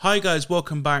Hi guys,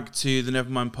 welcome back to the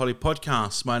Nevermind Polly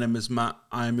podcast. My name is Matt,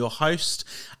 I am your host,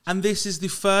 and this is the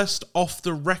first Off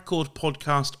the Record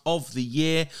podcast of the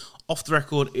year. Off the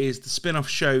Record is the spin-off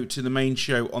show to the main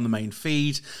show on the main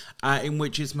feed, in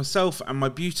which it's myself and my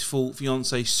beautiful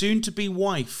fiancée, soon-to-be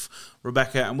wife,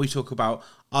 Rebecca, and we talk about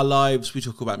our lives, we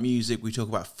talk about music, we talk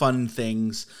about fun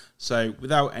things. So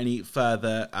without any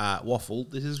further waffle,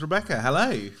 this is Rebecca.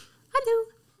 Hello.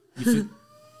 Hello.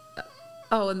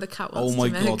 Oh, and the cat wants to Oh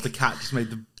my god, the cat just made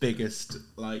the biggest,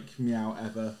 meow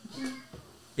ever.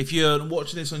 If you're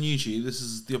watching this on YouTube, this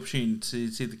is the opportunity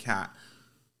to see the cat.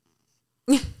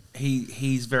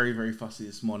 He's very, very fussy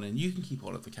this morning. You can keep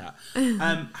hold of the cat.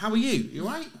 How are you? You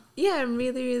all right? Yeah, I'm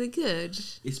really, really good.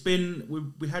 It's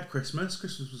been... We had Christmas.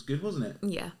 Christmas was good, wasn't it?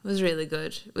 Yeah, it was really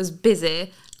good. It was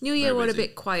busy. New Year was a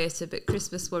bit quieter, but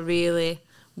Christmas were really,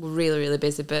 really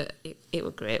busy, but it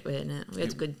was great, wasn't it? We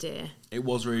had a good day. It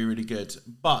was really, really good.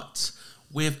 But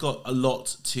we've got a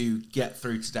lot to get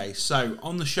through today. So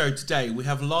on the show today, we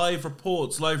have live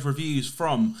reports, live reviews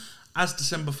from As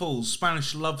December Falls,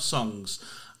 Spanish love songs,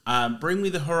 Bring Me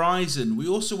the Horizon. We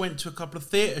also went to a couple of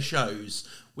theatre shows.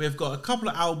 We've got a couple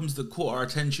of albums that caught our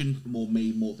attention, more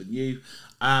me, more than you.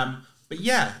 But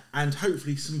yeah, and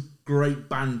hopefully some great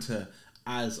banter,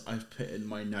 as I've put in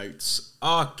my notes.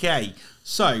 Okay,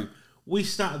 so we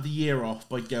started the year off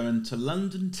by going to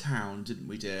London town, didn't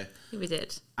we, dear? Yeah, we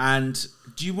did. And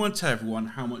do you want to tell everyone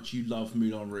how much you love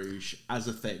Moulin Rouge as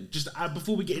a thing? Just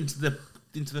before we get into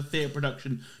the theatre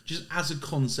production, just as a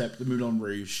concept, the Moulin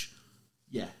Rouge.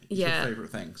 Yeah, it's your favourite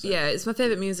thing. So. Yeah, it's my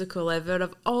favourite musical ever.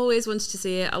 I've always wanted to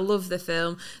see it. I love the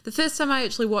film. The first time I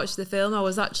actually watched the film, I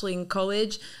was actually in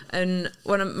college, and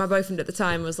my boyfriend at the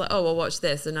time was like, "Oh, I'll watch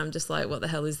this," and I'm just like, "What the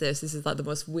hell is this? This is like the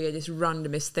most weirdest,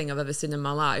 randomest thing I've ever seen in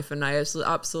my life," and I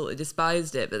absolutely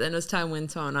despised it. But then as time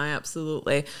went on, I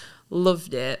absolutely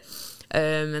loved it.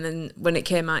 And then when it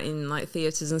came out in like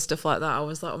theatres and stuff like that, I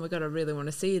was like, oh my god, I really want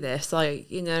to see this.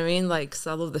 Like, you know what I mean? Like, 'cause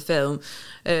I love the film.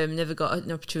 Never got an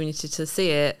opportunity to see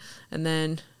it. And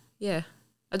then, yeah,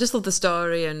 I just love the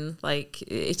story, and like,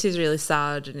 it is really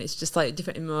sad, and it's just like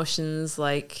different emotions,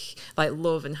 like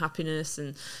love and happiness,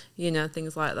 and you know,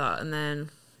 things like that. And then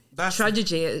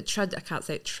tragedy. I can't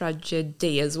say it,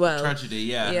 tragedy as well. Tragedy,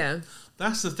 yeah. Yeah.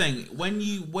 That's the thing. When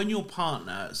your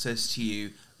partner says to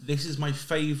you, "This is my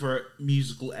favourite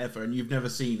musical ever," and you've never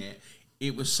seen it,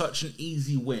 it was such an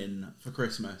easy win for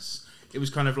Christmas. It was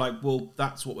kind of like, well,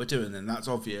 that's what we're doing then. That's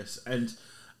obvious. And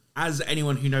as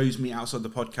anyone who knows me outside the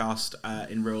podcast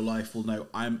in real life will know,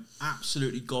 I'm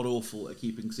absolutely god-awful at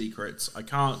keeping secrets. I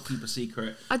can't keep a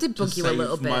secret. I did bug you a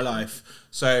little bit. My life.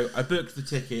 So I booked the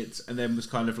tickets and then was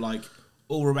kind of like,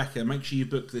 "Oh, Rebecca, make sure you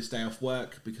book this day off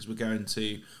work because we're going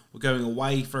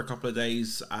away for a couple of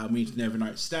days. We need an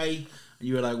overnight stay." And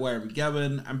you were like, "Where are we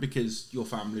going?" And because your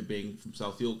family being from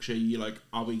South Yorkshire, you're like,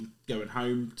 "Are we going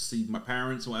home to see my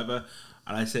parents or whatever?"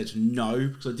 And I said no,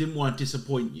 because I didn't want to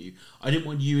disappoint you. I didn't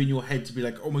want you in your head to be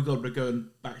like, "Oh my god, we're going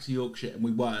back to Yorkshire," and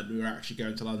we weren't. We were actually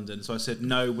going to London. So I said,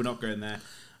 "No, we're not going there."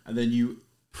 And then you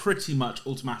pretty much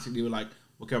automatically were like,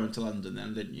 "We're going to London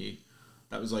then," didn't you?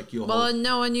 That was like your Well,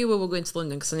 no, I knew we were going to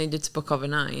London because I needed to book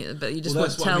overnight, but you just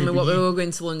wouldn't tell me what we were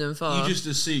going to London for. You just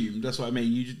assumed, that's what I mean,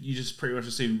 you just pretty much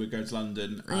assumed we're going to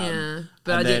London. Yeah,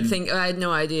 but I didn't think, I had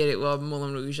no idea it was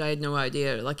Moulin Rouge. I had no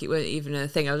idea, like, it wasn't even a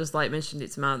thing. I just, like, mentioned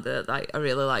it to Matt that, like, I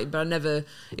really liked, but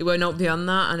it went up beyond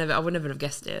that. I would never have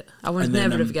guessed it. I would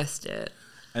never have guessed it.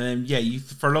 And then, yeah,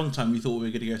 for a long time, you thought we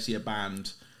were going to go see a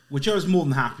band, which I was more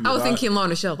than happy with. I was thinking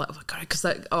Lorna Shell, like, oh my god, because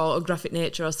like, or Graphic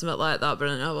Nature or something like that,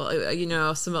 but you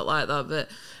know, something like that. But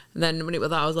then when it was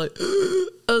that, I was like, oh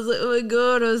my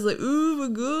god, oh my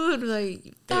god,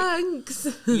 like,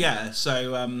 thanks. Yeah.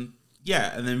 So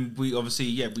yeah, and then we obviously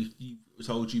we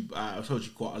told you I told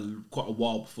you quite a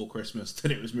while before Christmas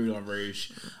that it was Moulin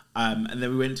Rouge, and then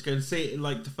we went to go and see it in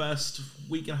like the first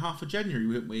week and a half of January,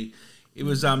 weren't we? It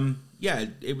was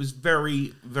it was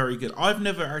very, very good. I've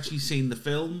never actually seen the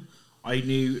film. I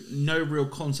knew no real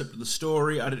concept of the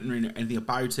story. I didn't really know anything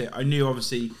about it. I knew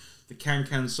obviously the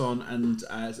Can song and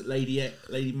is it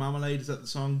Lady Marmalade? Is that the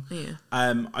song? Yeah.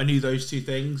 I knew those two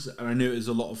things, and I knew it was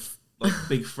a lot of like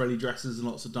big frilly dresses and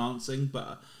lots of dancing,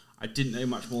 but I didn't know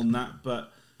much more than that.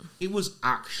 But it was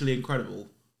actually incredible.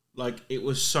 Like, it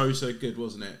was so good,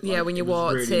 wasn't it? Like, yeah, when you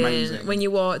walked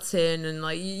in, and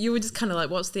like you were just kind of like,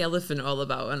 "What's the elephant all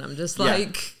about?" And I'm just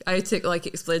like, I had to like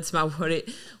explain to my what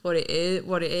it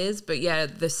is. But yeah,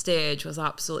 the stage was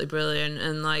absolutely brilliant,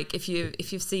 and like if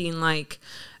you've seen like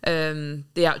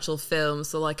the actual film,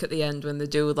 so like at the end when they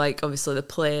do like obviously the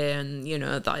play and you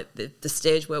know like the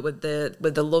stage work with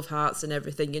the love hearts and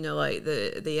everything, you know, like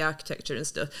the architecture and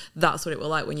stuff, that's what it was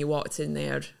like when you walked in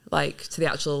there, like to the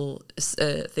actual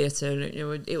theatre, and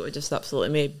it was just absolutely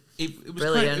made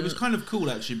brilliant. It was kind of cool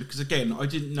actually, because again I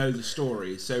didn't know the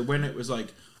story, so when it was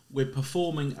like we're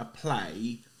performing a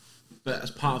play but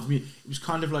as part of me, it was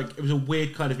kind of like, it was a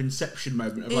weird kind of inception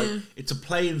moment of like, it's a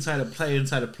play inside a play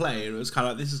inside a play, and it was kind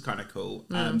of like, this is kind of cool.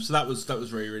 So that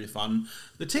was really, really fun.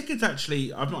 The tickets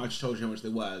actually, I've not actually told you how much they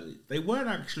were. They weren't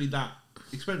actually that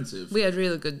expensive. We had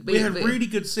really good. We had really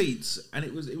good seats, and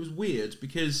it was weird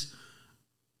because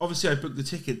obviously I booked the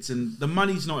tickets, and the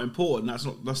money's not important. That's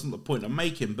not the point I'm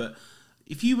making. But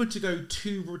if you were to go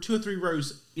two or three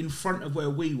rows in front of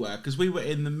where we were, because we were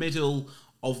in the middle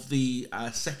of the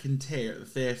second tier at the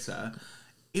theatre,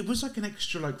 it was like an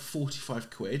extra like 45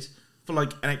 quid for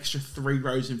like an extra 3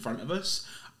 rows in front of us.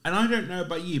 And I don't know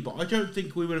about you, but I don't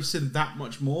think we would have seen that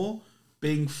much more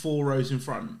being 4 rows in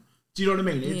front. Do you know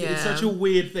what I mean? It's such a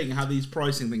weird thing how these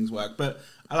pricing things work. But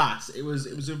alas, it was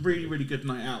a really, really good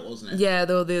night out, wasn't it? Yeah,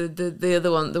 though the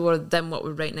other one, there were them what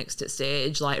were right next to the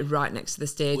stage, like right next to the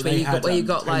stage, well, where you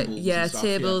got like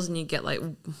tables, and you get like,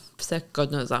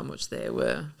 God knows how much they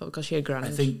were, but gosh, you're grand. I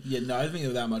think they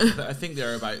were that much. I think they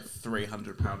were about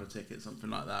 £300 a ticket, something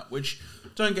like that. Which,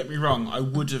 don't get me wrong, I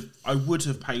would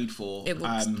have paid for.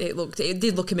 It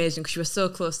did look amazing because you were so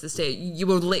close to the stage. You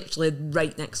were literally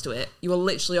right next to it. You were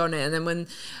literally on it, and then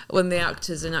when the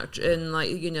actors and like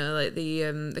you know like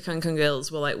the Can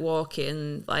girls were like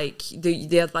walking, like they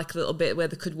had like a little bit where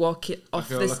they could walk it off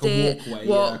the stage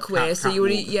walkway. So you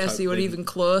were even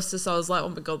closer. So I was like, oh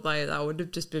my god, like that would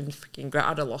have just been freaking great.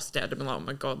 I'd have lost it. I'd have been like, oh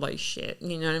my god, like shit.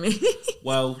 You know what I mean?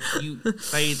 Well,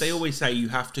 they always say you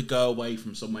have to go away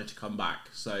from somewhere to come back.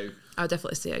 So I'll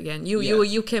definitely see it again.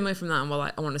 You came away from that and were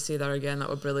like, I want to see that again. That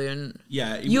was brilliant.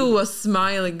 Yeah, you were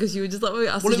smiling because you were just like,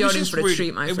 I said, you're in for a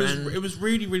treat, my friend. It was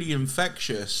really, really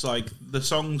infectious. Like the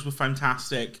songs were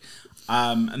fantastic.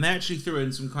 And they actually threw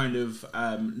in some kind of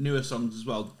newer songs as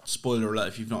well. Spoiler alert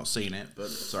if you've not seen it, but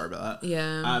sorry about that.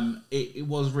 Yeah. It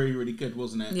was really, really good,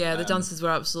 wasn't it? Yeah, the dances were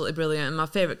absolutely brilliant. And my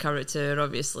favourite character,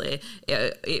 obviously,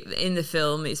 in the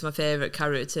film, it's my favourite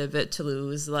character, but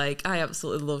Toulouse. Like, I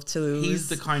absolutely love Toulouse. He's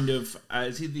the kind of,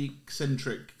 is he the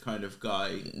eccentric kind of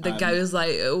guy? The guy who's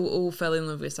like, all fell in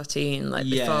love with Satine, like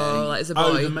before, like as a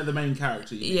boy. Oh, the main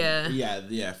character.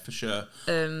 Yeah, for sure.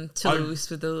 Toulouse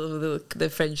with the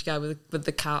French guy with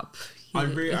the cap. I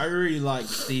really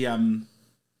liked the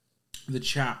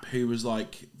chap who was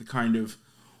like the kind of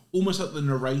almost like the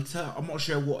narrator. I'm not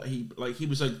sure what he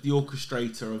was like the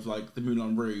orchestrator of like the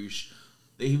Moulin Rouge.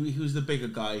 He was the bigger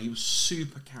guy. He was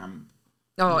super camp.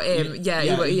 Oh, him.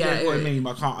 Yeah. What I mean.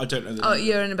 I don't know. Oh,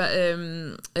 you're in about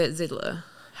Zidler.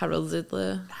 Harold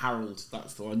Zidler. Harold,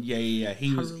 that's the one. Yeah.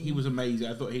 He was amazing.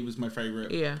 I thought he was my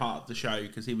favourite part of the show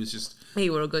because he was just... He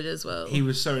were good as well. He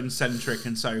was so eccentric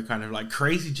and so kind of like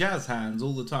crazy jazz hands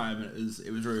all the time. It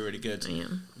was really, really good. Yeah.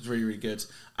 It was really, really good.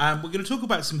 We're going to talk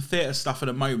about some theatre stuff in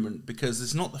a moment because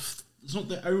it's not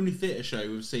the only theatre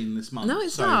show we've seen this month. No,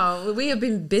 it's not. We have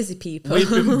been busy people. We've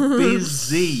been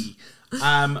busy.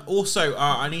 Also,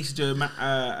 I need to do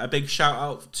a big shout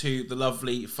out to the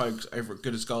lovely folks over at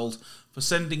Good as Gold for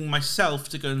sending myself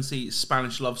to go and see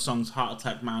Spanish love songs Heart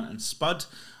Attack Man and Spud.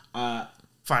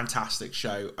 Fantastic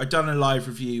show. I've done a live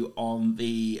review on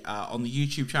the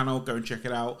YouTube channel. Go and check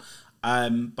it out.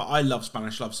 But I love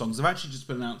Spanish love songs. They've actually just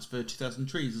been announced for 2000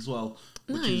 Trees as well,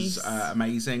 which is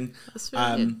amazing. That's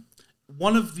really good.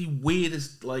 One of the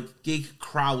weirdest like gig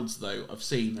crowds though I've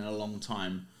seen in a long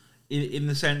time. In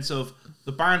the sense of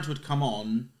the band would come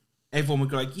on, everyone would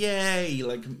go like, yay,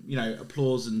 like, you know,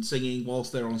 applause and singing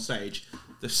whilst they're on stage.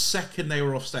 The second they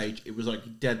were off stage, it was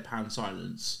like deadpan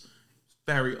silence.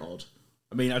 Very odd.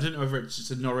 I mean, I don't know whether it's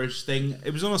just a Norwich thing.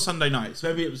 It was on a Sunday night, so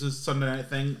maybe it was a Sunday night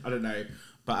thing. I don't know.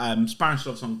 But Spanish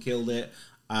Love Song killed it.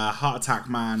 Heart Attack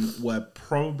Man were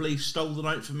probably stole the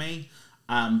night for me,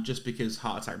 just because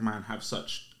Heart Attack Man have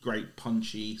such great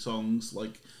punchy songs.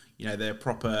 Like, you know, they're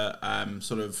proper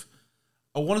sort of...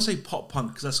 I want to say pop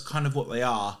punk because that's kind of what they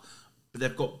are, but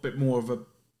they've got a bit more of a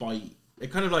bite. They're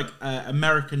kind of like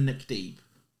American Nick Deep,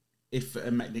 if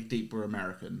Nick Deep were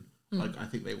American. Like, I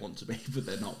think they want to be, but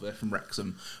they're not. They're from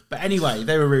Wrexham. But anyway,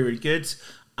 they were really, really good.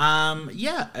 And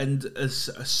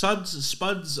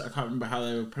Spuds, I can't remember how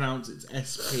they were pronounced. It's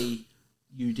SPUDS.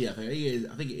 UD. I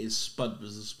think it is Spud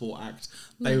was the support act.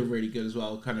 They were really good as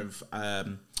well. Kind of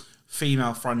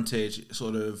female fronted,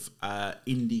 sort of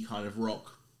indie kind of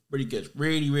rock. Really good.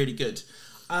 Really, really good.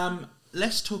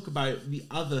 Let's talk about the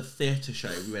other theatre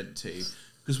show we went to,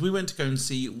 because we went to go and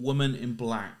see Woman in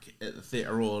Black at the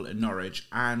Theatre Royal in Norwich,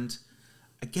 and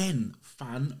again,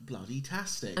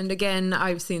 fan-bloody-tastic. And again,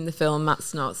 I've seen the film,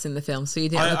 Matt's not seen the film, so you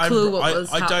didn't have a clue what was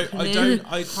happening.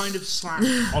 I kind of slack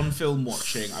on film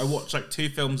watching. I watch like 2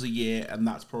 films a year, and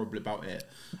that's probably about it.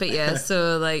 But yeah,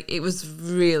 so like it was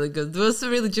really good. There was some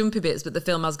really jumpy bits, but the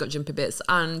film has got jumpy bits.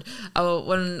 And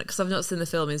because I've not seen the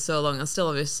film in so long, I still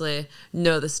obviously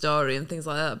know the story and things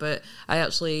like that. But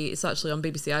it's actually on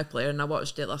BBC iPlayer, and I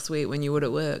watched it last week when you were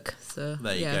at work. So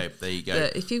there you go. There you go.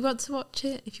 But if you want to watch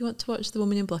it, if you want to watch The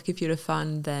Woman in Black, if you're a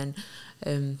fan, then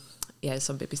it's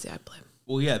on BBC iPlayer.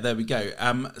 Well, yeah, there we go.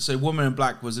 So Woman in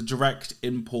Black was a direct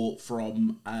import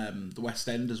from the West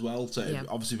End as well. So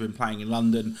obviously been playing in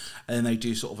London, and then they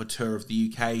do sort of a tour of the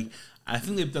UK. I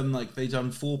think they've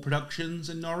done 4 productions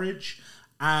in Norwich.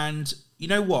 And you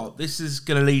know what? This is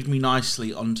going to lead me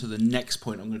nicely onto the next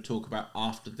point I'm going to talk about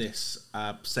after this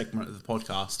segment of the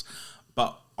podcast.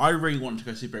 But I really want to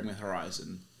go see Bring Me the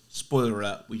Horizon. Spoiler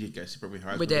alert, we did go see Bring Me the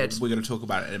Horizon. We did. We're going to talk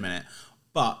about it in a minute.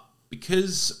 But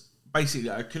because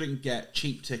basically I couldn't get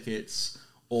cheap tickets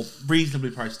or reasonably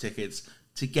priced tickets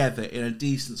together in a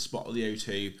decent spot at the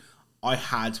O2, I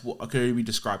had what I could only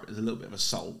describe as a little bit of a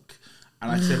sulk.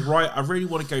 And I said, right, I really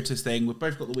want to go to this thing. We've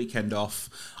both got the weekend off.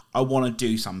 I want to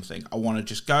do something. I want to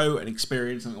just go and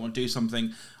experience something. I want to do something.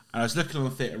 And I was looking on the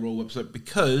Theatre Royal website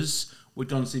because we'd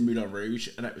gone to see Moulin Rouge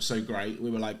and it was so great. We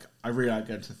were like, I really like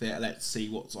going to the theatre. Let's see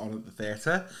what's on at the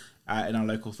theatre, in our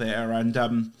local theatre. And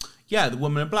The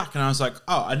Woman in Black. And I was like,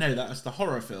 oh, I know that's the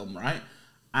horror film, right?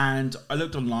 And I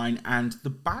looked online, and the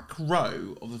back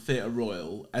row of the Theatre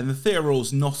Royal, and the Theatre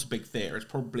Royal's not a big theatre. It's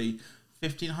probably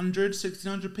 1,500,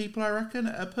 1,600 people, I reckon,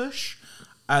 at a push.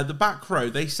 The back row,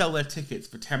 they sell their tickets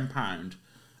for £10. And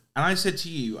I said to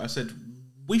you,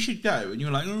 we should go. And you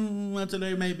were like, I don't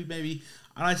know, maybe.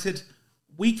 And I said,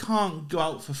 we can't go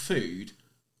out for food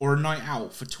or a night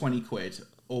out for 20 quid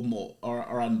or more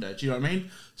or under. Do you know what I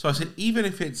mean? So I said, even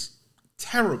if it's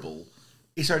terrible,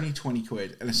 it's only 20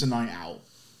 quid and it's a night out.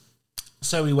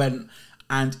 So we went,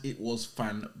 and it was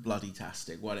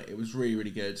fan-bloody-tastic, wasn't it? It was really,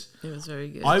 really good. It was very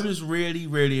good. I was really,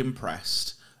 really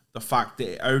impressed the fact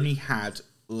that it only had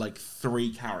like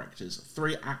 3 characters,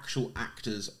 3 actual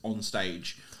actors on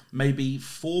stage, maybe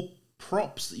 4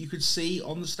 props that you could see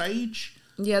on the stage.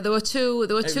 Yeah, there were two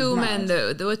men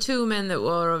that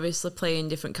were obviously playing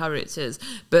different characters,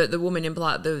 but the Woman in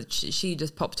Black, she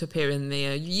just popped up here and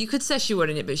there. You could say she were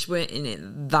in it, but she weren't in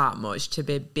it that much to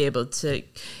be able to.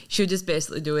 She was just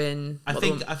basically doing. I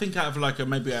think out of like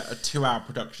maybe a 2-hour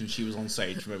production, she was on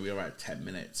stage for maybe about 10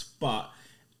 minutes, but.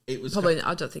 It was probably.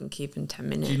 I don't think even 10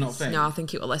 minutes. Do you not think? No, I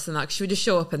think it was less than that. 'Cause she would just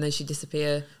show up and then she'd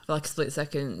disappear for like a split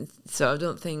second. So I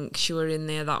don't think she were in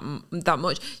there that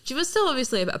much. She was still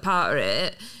obviously a part of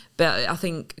it, but I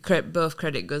think both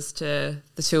credit goes to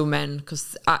the 2 men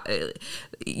because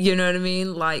you know what I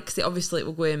mean. Like, 'cause obviously it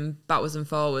was going backwards and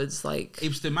forwards. Like it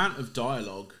was the amount of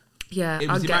dialogue. Yeah, it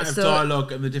was the amount of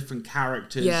dialogue and the different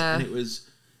characters. Yeah, and it was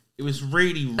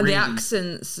really, really... And the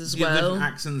accents as well. The different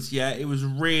accents, yeah. It was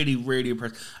really, really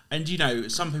impressive. And, you know,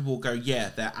 some people go, yeah,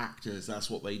 they're actors,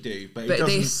 that's what they do. But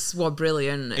this was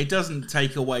brilliant. It doesn't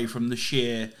take away from the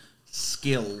sheer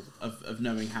skill of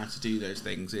knowing how to do those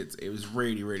things. It was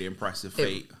really, really impressive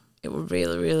feat. It was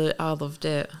really, really... I loved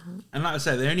it. And like I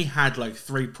said, they only had like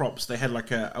 3 props. They had like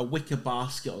a wicker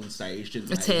basket on stage, didn't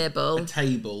they? A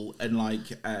table and like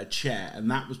a chair.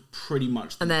 And that was pretty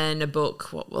much... And then a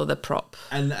book, the prop.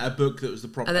 And a book that was the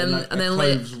prop. And then, and then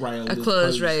clothes rail. A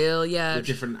clothes rail, yeah. With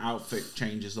different outfit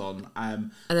changes on. And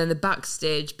then the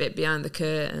backstage bit behind the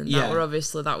curtain.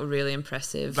 That were really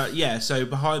impressive. But yeah, so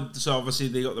obviously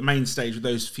they got the main stage with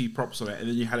those few props on it. And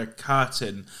then you had a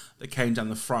curtain that came down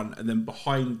the front, and then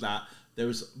behind that there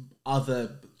was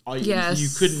other items you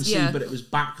couldn't see, but it was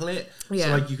backlit, so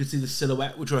like you could see the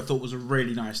silhouette, which I thought was a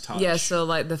really nice touch. Yeah, so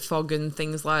like the fog and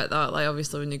things like that, like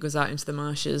obviously when it goes out into the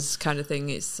marshes kind of thing,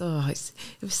 it was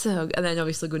so, and then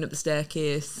obviously going up the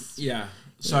staircase. Yeah.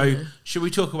 So should we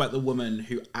talk about the woman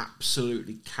who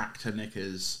absolutely cacked her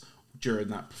knickers during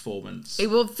that performance?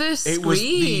 It was first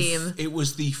scream. It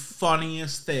was the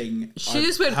funniest thing. She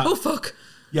just went, oh fuck.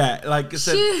 Yeah, like I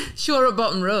said... She were at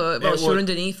bottom row. Well, she were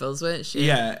underneath us, weren't she?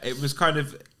 Yeah, it was kind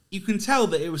of... You can tell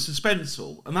that it was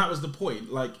suspenseful, and that was the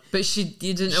point. Like, but you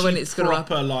didn't know when it's going to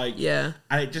happen. Like, yeah.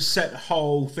 And it just set the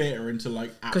whole theatre into,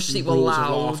 like, absolute balls of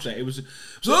laughter. It was,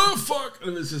 oh, fuck!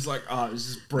 And it was just like, it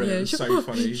was just brilliant. It was so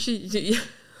funny.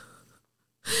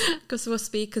 Because there were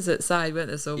speakers outside, weren't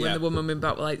there? So when the woman went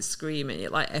back, like screaming,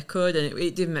 it like echoed, and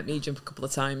it did make me jump a couple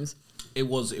of times. It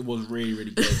was really,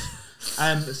 really good.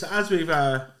 So as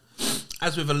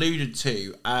we've alluded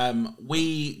to,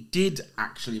 we did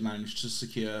actually manage to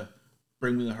secure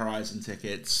Bring Me the Horizon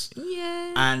tickets.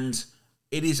 Yeah. And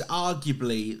it is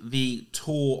arguably the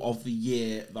tour of the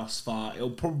year thus far. It'll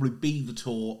probably be the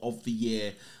tour of the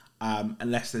year,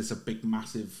 unless there's a big,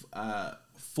 massive,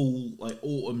 full like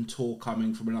autumn tour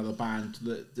coming from another band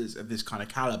that's of this kind of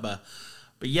caliber.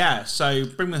 But yeah, so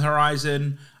Bring Me the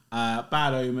Horizon,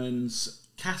 Bad Omens.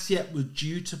 Cassiette was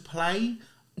due to play,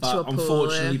 but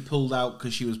unfortunately pulled out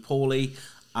because she was poorly.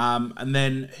 And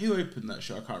then who opened that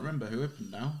show? I can't remember who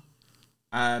opened now.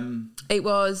 It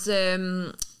was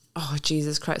oh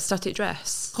Jesus Christ, Static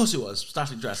Dress. Of course it was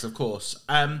Static Dress, of course.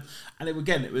 And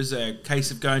it was a case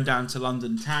of going down to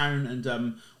London town,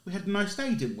 and we had a nice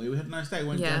day, didn't we? We had a nice day.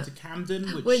 Went down to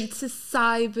Camden, went to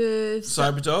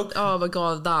Cyberdog. Oh my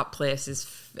god, that place is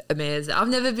amazing. I've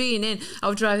never been in. I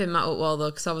was driving Matt up well though,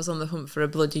 because I was on the hunt for a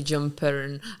bloody jumper,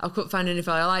 and I couldn't find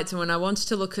anything I liked. And when I wanted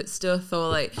to look at stuff, or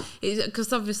like,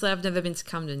 because obviously I've never been to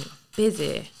Camden.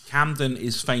 Busy. Camden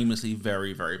is famously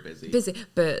very, very busy.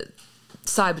 But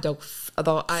Cyberdog,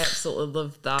 I absolutely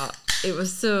loved that. It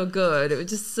was so good. It was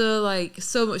just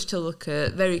so much to look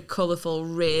at. Very colourful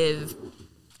rave.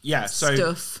 Yeah, so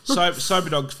stuff.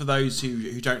 Cyberdog, for those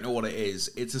who don't know what it is,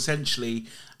 it's essentially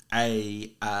a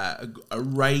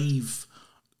rave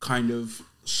kind of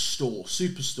store,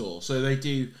 superstore. So they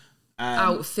do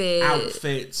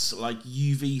outfits, like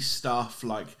UV stuff,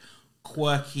 like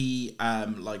quirky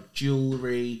like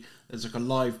jewellery. There's like a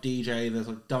live DJ. There's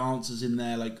like dancers in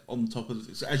there, like on top of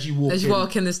it. So as you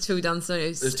walk in, there's two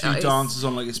dancers. There's two dancers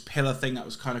on like this pillar thing. That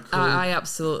was kind of cool. I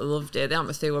absolutely loved it. The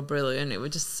atmosphere were brilliant. It was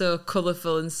just so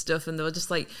colourful and stuff, and they were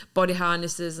just like body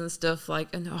harnesses and stuff.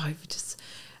 Like, and they've got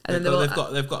a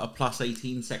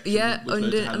 +18 section. Yeah, on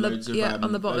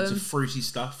the bottom, loads of fruity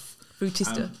stuff. So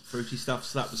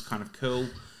that was kind of cool.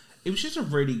 It was just a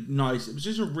really nice.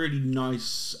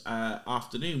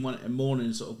 Afternoon,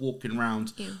 morning, sort of walking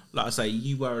around. Yeah. Like I say,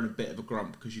 you were in a bit of a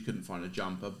grump because you couldn't find a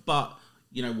jumper, but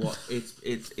you know what?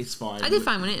 It's fine. I did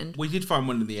find one in. We did find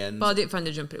one in the end, but I didn't find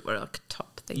a jumper. It was like a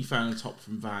top thing. You found a top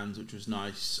from Vans, which was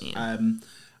nice. Yeah.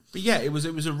 But yeah, it was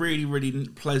a really, really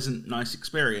pleasant, nice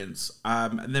experience.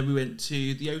 And then we went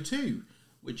to the O2,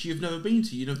 which you've never been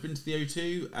to. You've never been to the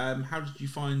O2. How did you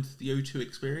find the O2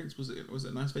 experience? Was it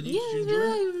a nice venue? Yeah, did you enjoy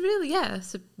it? Really, yeah.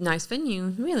 It's a nice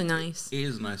venue. Really nice. It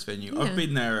is a nice venue. Yeah. I've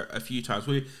been there a few times.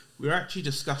 We were actually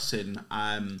discussing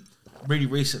really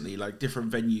recently, like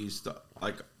different venues that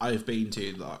like I've been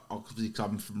to. Like, obviously,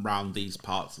 come from around these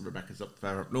parts, and Rebecca's up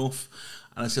there up north.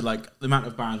 And I said, like, the amount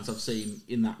of bands I've seen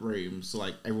in that room. So,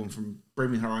 like, everyone from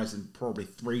Bring Me the Horizon probably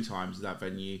 3 times in that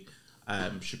venue.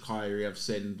 Shikari, I've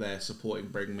seen there supporting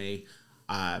Bring Me.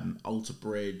 Alter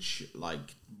Bridge,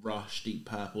 like Rush, Deep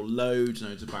Purple, loads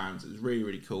of bands. It was a really,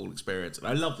 really cool experience. And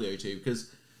I love the O2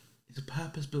 because it's a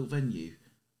purpose-built venue.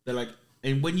 They're like,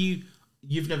 and when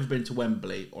you've never been to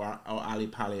Wembley or Ali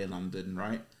Pali in London,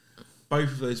 right?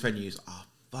 Both of those venues are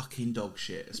fucking dog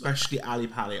shit, especially Ali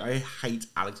Pali. I hate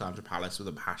Alexandra Palace with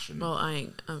a passion. Well,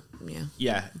 yeah.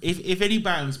 Yeah, if any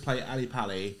bands play Ali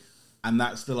Pali and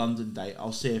that's the London date,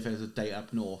 I'll see if there's a date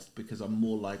up north because I'm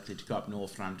more likely to go up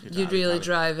north than to You'd really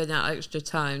drive in that extra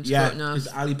time to go up north.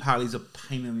 Because Ali Pali's a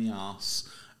pain in the arse.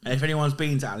 And if anyone's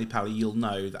been to Ali Pali, you'll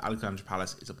know that Alexandra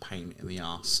Palace is a pain in the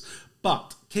arse.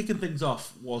 But kicking things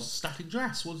off was Static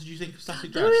Dress. What did you think of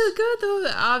Static Dress? They're really good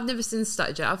though. I've never seen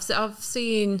Static Dress. I've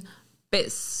seen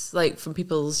bits like from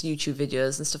people's YouTube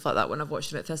videos and stuff like that when I've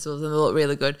watched them at festivals, and they look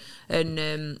really good. And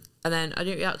then I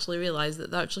didn't actually realise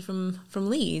that they're actually from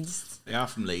Leeds. They are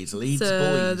from Leeds boys.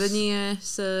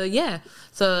 So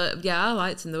I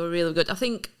liked them. They were really good. I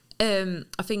think the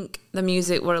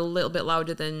music were a little bit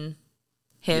louder than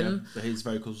him. Yeah, his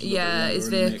vocals. His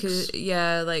vocals.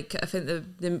 Yeah, like I think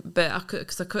but I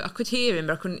could hear him,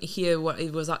 but I couldn't hear what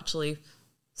he was actually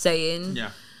saying. Yeah.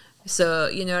 So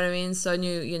you know what I mean. So I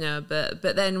knew,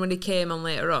 but then when he came on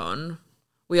later on,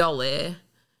 we all lay.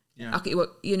 Yeah.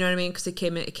 You know what I mean? Because he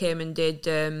came and did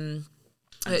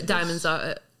Diamonds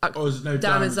Are.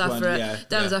 Diamonds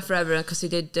Are Forever, because he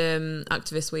did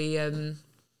Activist with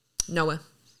Noah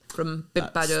from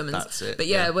Bad Omens. That's it. But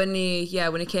when he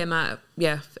came out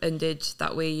and did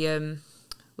that we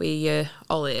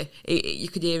Ollie, you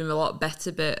could hear him a lot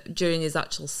better, but during his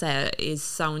actual set his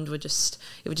sound was just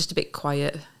a bit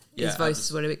quiet. His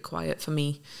voices were a bit quiet for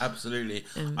me. Absolutely.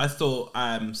 I thought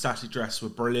Static Dress were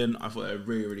brilliant. I thought they were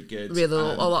really, really good. Really,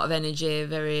 a lot of energy,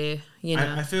 very,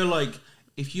 I feel like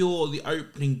if you're the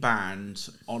opening band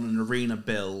on an arena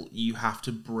bill, you have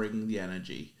to bring the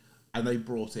energy. And they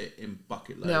brought it in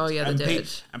bucket loads. Oh, yeah, they did.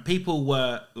 And people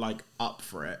were, like, up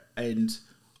for it. And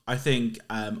I think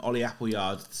Ollie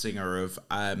Appleyard, the singer of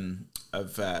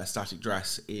Static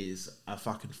Dress, is a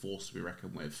fucking force to be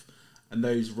reckoned with. And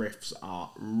those riffs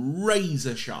are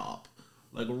razor sharp.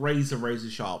 Like, razor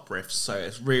sharp riffs. So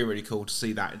it's really, really cool to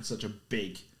see that in such a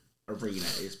big arena.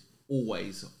 It's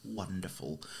always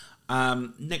wonderful.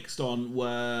 Next on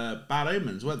were Bad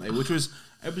Omens, weren't they? Which was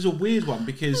a weird one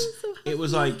because it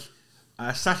was like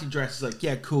Static Dress is like,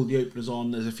 yeah, cool, the opener's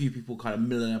on. There's a few people kind of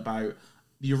milling about.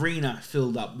 The arena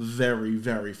filled up very,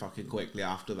 very fucking quickly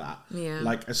after that. Yeah.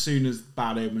 Like, as soon as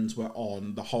Bad Omens were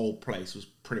on, the whole place was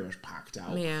pretty much packed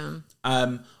out. Yeah.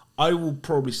 I will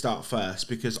probably start first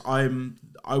because I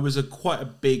was quite a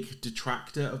big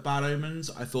detractor of Bad Omens.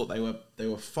 I thought they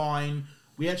were fine.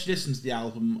 We actually listened to the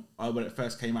album when it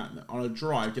first came out on a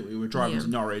drive, didn't we? We were driving to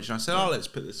Norwich, and I said, let's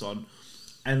put this on.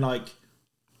 And, like,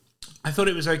 I thought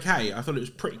it was okay. I thought it was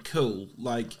pretty cool.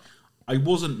 Like, I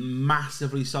wasn't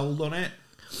massively sold on it,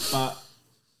 but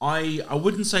I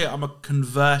wouldn't say I'm a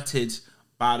converted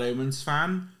Bad Omens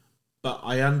fan, but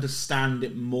I understand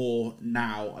it more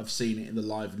now I've seen it in the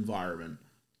live environment.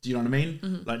 Do you know what I mean?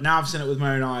 Mm-hmm. Like, now I've seen it with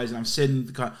my own eyes, and I've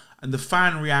seen and the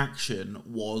fan reaction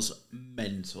was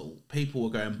mental. People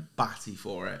were going batty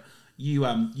for it. You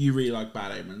really like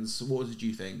Bad Omens. What did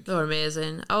you think? They were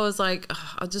amazing. I was like,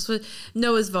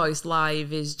 Noah's voice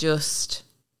live is just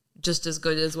as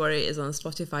good as what it is on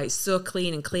Spotify. It's so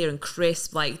clean and clear and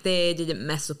crisp. Like, they didn't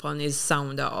mess up on his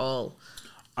sound at all.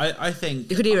 I think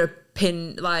you could hear a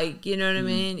pin, like, you know what I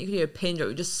mean? You could hear a pin drop. It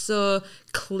was just so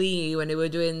clean when they were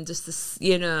doing just this,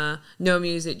 no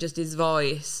music, just his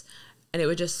voice. And it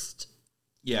was just...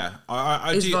 Yeah,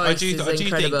 I do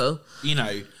incredible.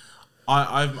 Think,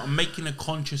 I'm making a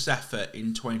conscious effort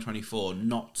in 2024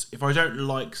 not, if I don't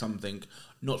like something,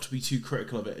 not to be too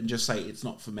critical of it and just say it's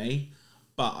not for me.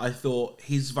 But I thought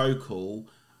his vocal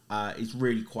is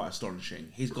really quite astonishing.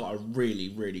 He's got a really,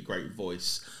 really great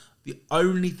voice. The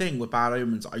only thing with Bad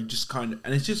Omens, I just kind of...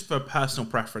 And it's just for personal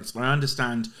preference. And I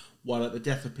understand why, like, The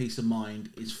Death of Peace of Mind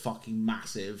is fucking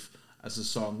massive as a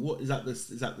song. What is that?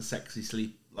 Is that the Sexy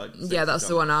Sleep? Like, yeah, that's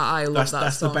the one I love.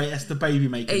 That's song. That's the baby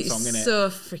making song, isn't it? It's so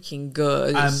freaking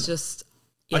good. It's just...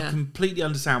 Yeah. I completely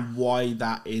understand why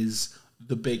that is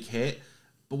the big hit.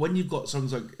 But when you've got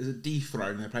songs like, is it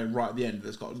Dethrone, they're playing right at the end,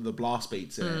 that's got the blast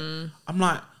beats in it. I'm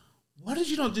like, why did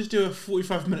you not just do a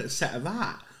 45-minute set of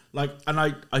that? Like, and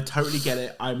I totally get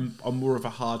it. I'm more of a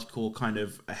hardcore kind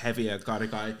of a heavier kind of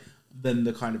guy than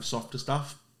the kind of softer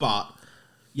stuff. But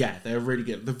yeah, they're really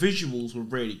good. The visuals were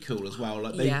really cool as well.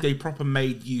 Like they proper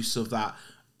made use of that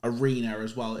arena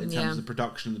as well in terms of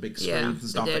production and the big screens and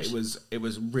stuff. It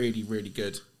was really, really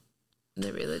good.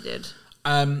 They really did.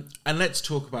 And let's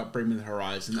talk about Bring Me the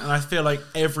Horizon. And I feel like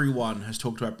everyone has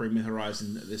talked about Bring Me the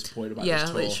Horizon at this point about this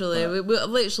tour. Literally. We're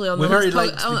literally on the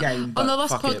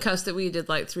last podcast that we did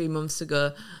like 3 months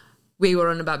ago. We were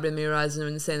on about Bring Me the Horizon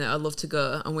and saying that I'd love to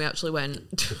go, and we actually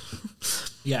went.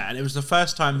 Yeah, and it was the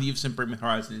first time that you've seen Bring Me the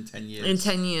Horizon in 10 years. In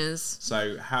 10 years.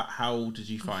 So how did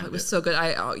you find it? It was so good.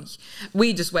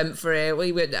 We just went for it.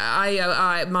 We would.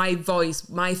 My voice,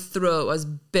 my throat was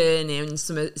burning.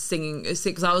 Singing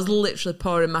because I was literally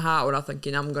pouring my heart out. I'm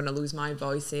thinking I'm going to lose my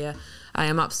voice here. I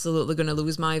am absolutely going to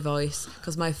lose my voice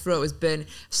because my throat was burning.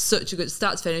 Such a good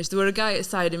start to finish. There were a guy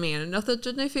outside of me, and I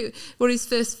don't know if it was his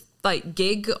first like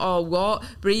gig or what,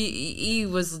 but he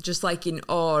was just like in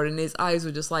awe, and his eyes were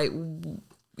just like,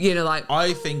 like.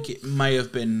 I think it may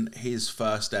have been his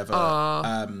first ever.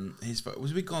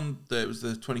 Was we gone? It was the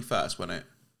 21st, wasn't it?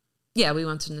 Yeah, we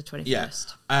went on the 21st. Yeah.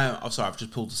 Sorry, I've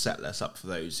just pulled the set list up for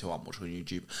those who aren't watching on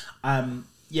YouTube.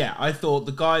 Yeah, I thought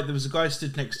there was a guy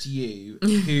stood next to you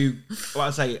who, like I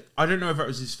say, I don't know if it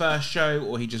was his first show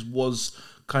or he just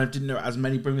didn't know as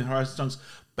many Bring Me the Horizon songs.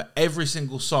 But every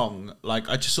single song, like,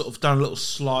 I just sort of done a little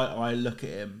slight eye look at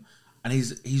him, and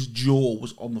his jaw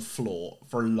was on the floor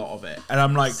for a lot of it. And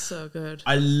I'm like, so good.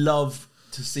 I love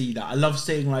to see that. I love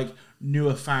seeing, like,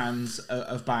 newer fans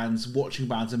of bands watching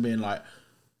bands and being like,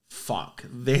 fuck,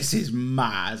 this is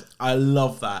mad. I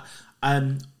love that.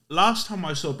 Last time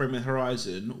I saw Bring Me the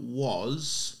Horizon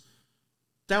was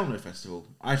Download Festival.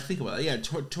 I think about that. Yeah,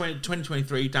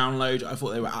 2023 Download. I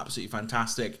thought they were absolutely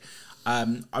fantastic.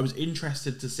 I was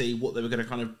interested to see what they were going to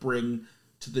kind of bring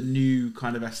to the new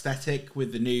kind of aesthetic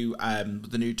with the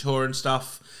new tour and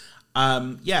stuff.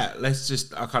 Let's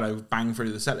just kind of bang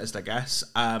through the set list, I guess.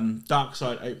 Dark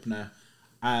Side opener.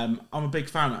 I'm a big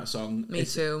fan of that song. Me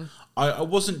too. I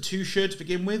wasn't too sure to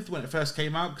begin with when it first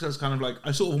came out because I was kind of like,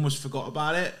 I sort of almost forgot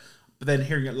about it. But then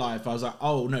hearing it live, I was like,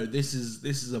 oh no, this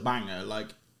is a banger. Like,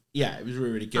 yeah, it was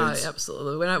really, really good. Oh,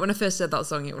 absolutely. When I first heard that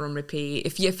song, it was on repeat.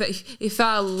 If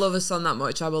I love a song that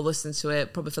much, I will listen to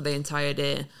it probably for the entire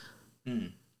day.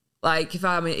 Like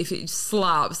if it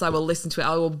slaps, I will listen to it.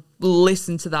 I will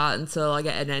listen to that until I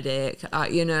get an headache.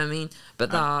 You know what I mean?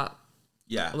 But I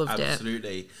loved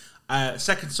absolutely.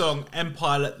 Second song,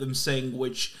 Empire Let Them Sing,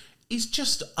 which is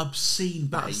just obscene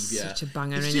behaviour. That's such a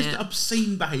banger, it's isn't just it?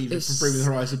 obscene behaviour from Bring Me the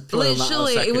Horizon.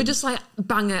 Literally, it was just like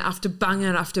banger after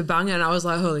banger after banger, and I was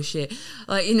like, holy shit.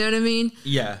 Like, you know what I mean?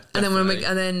 Yeah, definitely.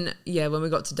 And then when we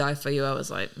got to Die For You, I was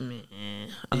like, meh.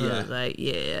 Was like,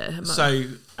 yeah. So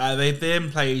they then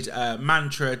played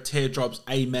Mantra, Teardrops,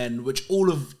 Amen, which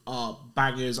all of are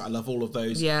bangers. I love all of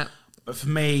those. Yeah. But for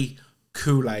me,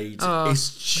 Kool-Aid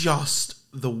is just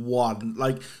the one.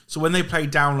 Like, so when they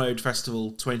played Download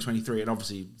Festival 2023 and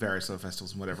obviously various other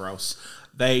festivals and whatever else,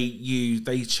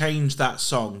 they changed that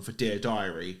song for Dear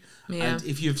Diary. And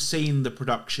if you've seen the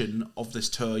production of this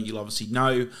tour, you'll obviously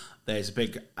know there's a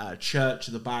big church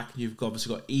at the back, and you've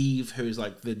obviously got Eve, who is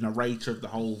like the narrator of the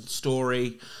whole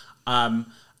story.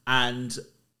 And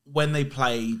when they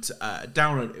played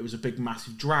Download, it was a big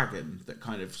massive dragon that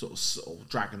kind of sort of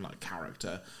dragon-like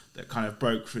character that kind of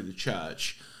broke through the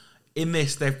church. In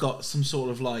this, they've got some sort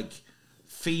of like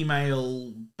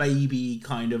female baby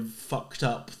kind of fucked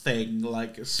up thing.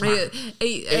 Like it was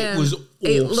awesome.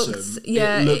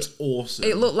 It looked awesome.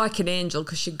 It looked like an angel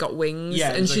because she'd got wings.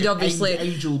 Yeah, and she'd like obviously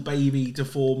angel baby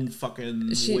deformed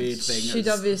fucking weird thing. She'd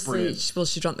obviously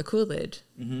she drank the Kool-Aid.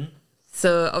 Mm-hmm.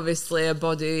 So obviously her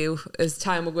body, as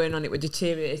time were going on, it was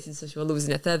deteriorating, so she was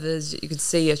losing her feathers. You could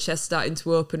see her chest starting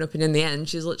to open up, and in the end,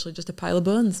 she was literally just a pile of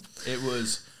bones. It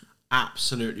was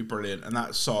absolutely brilliant, and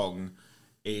that song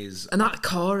is... And that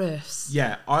chorus.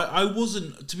 Yeah, I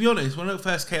wasn't... To be honest, when that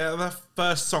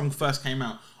first song first came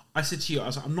out, I said to you, I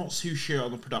was like, I'm not too sure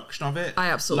on the production of it. I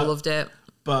absolutely loved it.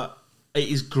 But it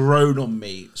has grown on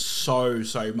me so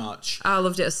much. I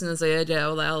loved it as soon as I heard it. I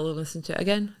was like, I'll listen to it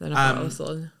again. Then I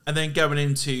thought, and then going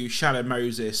into Shadow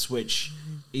Moses, which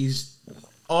is,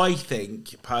 I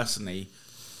think, personally,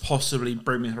 possibly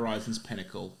Bring Me Horizon's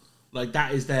pinnacle. Like,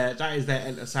 that is their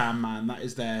Enter Sandman, that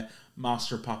is their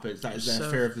Master of Puppets, that is their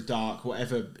Fear of the Dark,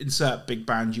 whatever, insert big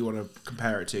band you want to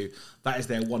compare it to. That is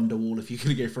their Wonderwall if you're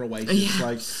going to go for Awakens. Yeah.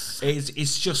 Like,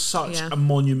 it's just such a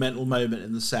monumental moment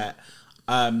in the set.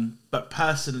 But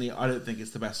personally, I don't think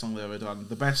it's the best song they've ever done.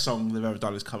 The best song they've ever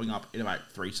done is coming up in about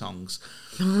 3 songs.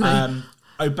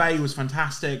 Obey was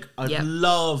fantastic. I'd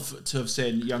love to have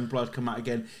seen Youngblood come out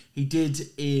again. He did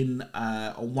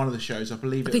on one of the shows, I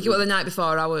believe. I think it was the night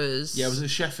before ours. Yeah, it was in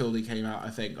Sheffield he came out, I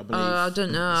think. I believe. I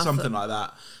don't know. Something like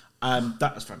that.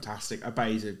 That was fantastic.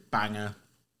 Obey is a banger.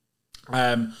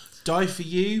 Die For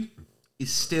You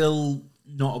is still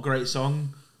not a great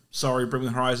song. Sorry, Bring Me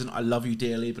the Horizon. I love you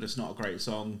dearly, but it's not a great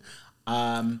song.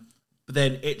 But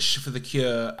then Itch for the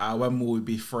Cure, When Will We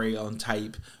Be Free on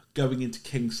tape, going into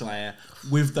Kingslayer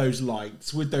with those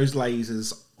lights, with those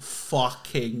lasers.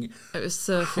 Fucking it was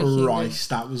so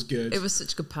Christ, that was good. It was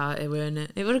such a good party, wasn't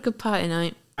it? It was a good party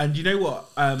night. And you know what?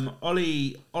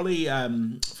 Ollie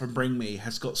from Bring Me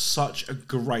has got such a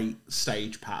great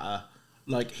stage patter.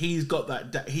 Like, he's got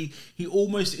that... He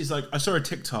almost is like... I saw a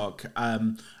TikTok...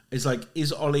 It's like,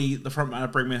 is Ollie the frontman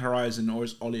of Bring Me Horizon, or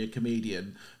is Ollie a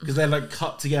comedian? Because they're like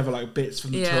cut together like bits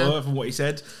from the tour, from what he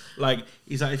said. Like,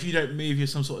 he's like, if you don't move, you're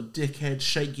some sort of dickhead,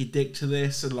 shake your dick to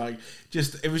this. And like,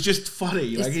 it was just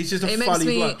funny. Like, he's just a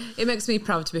funny bloke. It makes me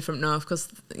proud to be from North because,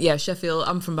 Sheffield,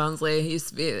 I'm from Barnsley.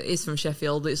 He's from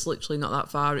Sheffield. It's literally not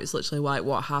that far. It's literally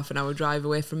like, half an hour drive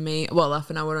away from me. Well, half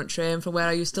an hour on train from where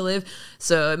I used to live.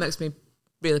 So it makes me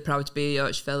really proud to be a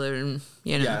Yorkshire fella and,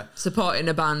 supporting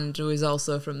a band who is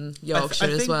also from Yorkshire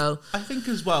as well. I think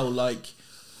as well, like,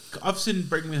 I've seen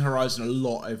Bring Me the Horizon a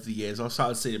lot over the years. I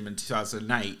started seeing them in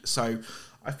 2008. So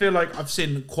I feel like I've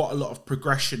seen quite a lot of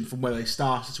progression from where they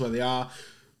started to where they are.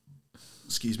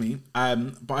 Excuse me.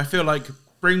 But I feel like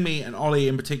Bring Me and Ollie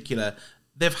in particular,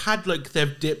 they've had like their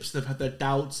dips, they've had their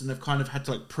doubts, and they've kind of had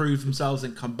to like prove themselves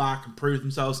and come back and prove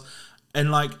themselves. And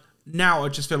like now I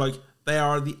just feel like they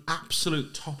are at the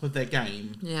absolute top of their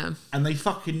game. Yeah. And they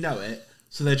fucking know it,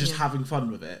 so they're just having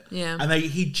fun with it. Yeah. And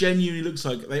he genuinely looks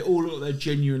like, they all look like they're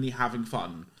genuinely having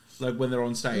fun, like when they're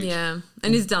on stage. Yeah.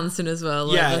 And he's dancing as well.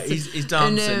 Like, yeah, he's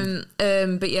dancing.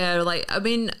 And, but yeah, like, I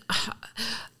mean,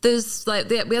 There's like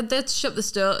they had to stop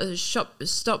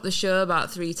the show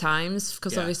about 3 times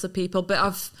because obviously people. But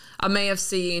I may have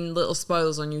seen little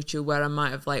spoils on YouTube where I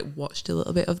might have like watched a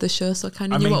little bit of the show, so I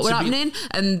kind of knew what were happening,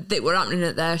 and they were happening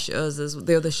at their shows as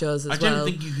the other shows as well. I don't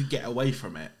think you could get away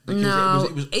from it. No,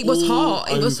 it was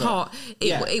hot. It was hot.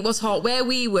 It was hot. Where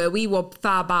we were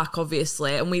far back,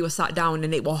 obviously, and we were sat down,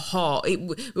 and it was hot.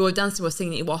 We were dancing, we were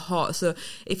singing. It was hot. So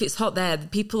if it's hot there, the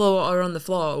people who are on the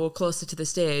floor or closer to the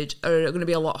stage are going to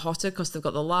be a lot hotter because they've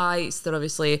got the lights. They're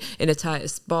obviously in a tighter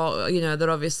spot. You know, they're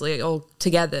obviously all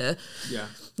together. Yeah.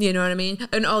 You know what I mean?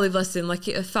 And Olive, listen, like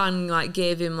a fan like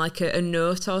gave him like a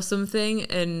note or something,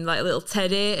 and like a little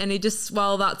teddy, and he just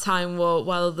while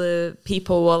the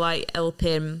people were like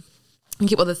helping. I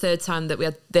think it was the 3rd time that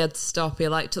they had to stop. He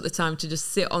like took the time to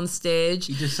just sit on stage.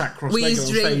 He just sat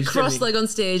cross-legged on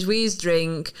stage, with his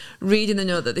drink, reading the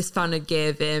note that this fan had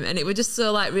gave him, and it was just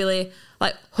so like really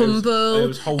like humble it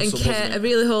was wholesome, and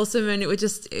really wholesome, and it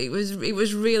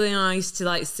was really nice to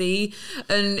like see.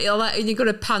 And and you got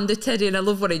a panda teddy, and I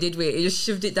love what he did with it. He just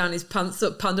shoved it down his pants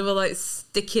up. Panda were like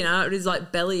sticking out of his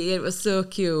like belly. It was so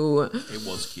cute. It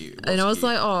was cute. I was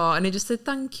like, oh, and he just said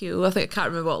thank you. I think I can't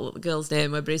remember what the girl's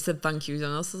name was, but he said thank you. And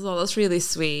I was like, oh, that's really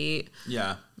sweet.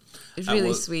 Yeah. It's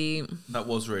really sweet. That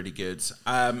was really good.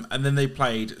 And then they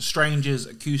played Strangers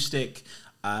acoustic.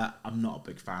 I'm not a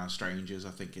big fan of Strangers.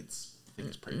 I think it's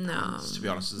pretty pants, to be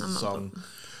honest, as a song.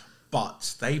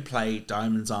 But they played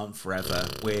Diamonds Aren't Forever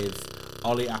with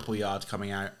Ollie Appleyard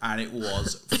coming out, and it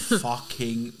was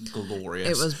fucking glorious.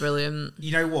 It was brilliant.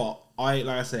 You know what? Like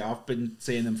I say, I've been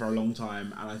seeing them for a long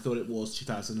time, and I thought it was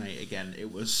 2008 again.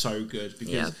 It was so good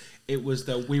because it was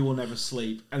the "We Will Never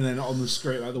Sleep," and then on the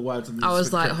screen, like the words. And I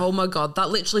was like, "Oh my god!"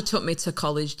 That literally took me to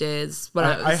college days. When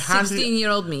I was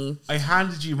 16-year-old me. I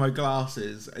handed you my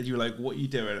glasses, and you were like, "What are you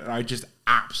doing?" And I just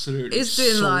absolutely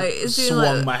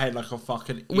swung my head like a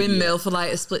fucking windmill for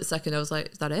like a split second. I was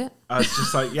like, "Is that it?" I was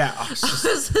just like, "Yeah." I was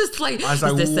just like,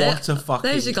 "What a fucking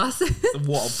there's your glasses."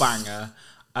 What a banger!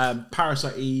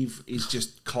 Parasite Eve is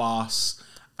just class.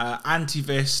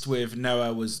 Anti-Vist with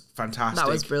Noah was fantastic. That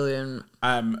was brilliant.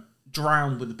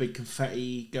 Drowned with the big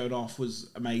confetti going off was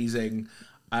amazing.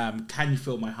 Can You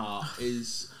Feel My Heart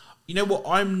is, you know what?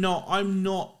 I'm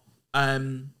not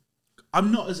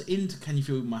as into Can You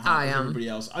Feel My Heart as everybody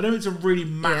else. I know it's a really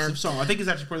massive song. I think it's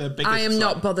actually probably the biggest. I am song.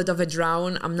 Not bothered of a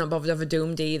Drown. I'm not bothered of a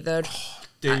Doomed either.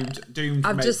 Doomed.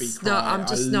 I'm just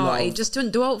not. It just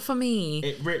didn't do out for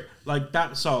me. Like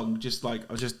that song, just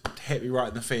hit me right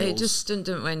in the feels. It just didn't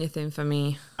do anything for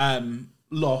me.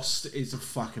 Lost is a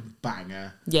fucking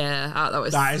banger. Yeah,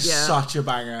 that is such a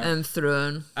banger. And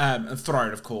Throne,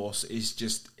 of course, is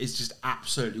just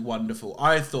absolutely wonderful.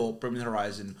 I thought Bring Me the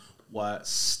Horizon were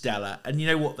stellar, and you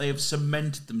know what? They have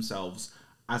cemented themselves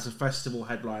as a festival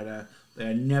headliner.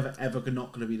 They're never ever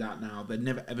not going to be that now. They're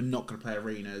never ever not going to play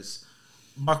arenas.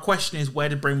 My question is, where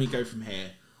did Bring Me go from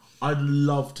here? I'd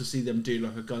love to see them do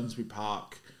like a Gunsbury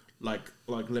Park, like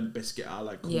Limp Bizkit are,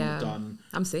 like Korn done.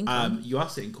 I'm seeing you are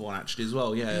seeing Korn actually as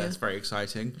well. Yeah, that's very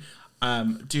exciting.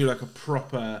 Do like a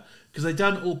proper, because they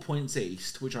done All Points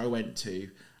East, which I went to,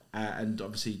 and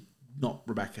obviously not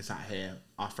Rebecca sat here.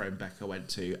 Our friend Becca went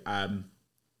to, and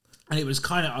it was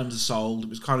kind of undersold. It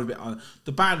was kind of a bit.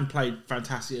 The band played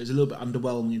fantastic. It was a little bit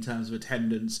underwhelming in terms of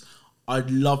attendance.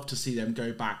 I'd love to see them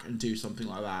go back and do something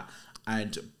like that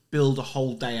and build a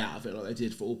whole day out of it like they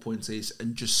did for All Points East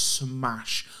and just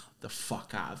smash the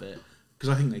fuck out of it, because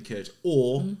I think they could.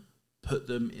 Or put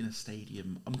them in a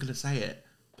stadium. I'm going to say it.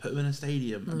 Put them in a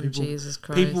stadium. And Jesus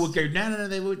Christ. People would go, no,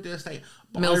 they wouldn't do a stadium.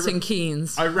 But Milton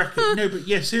Keynes. I reckon, no, but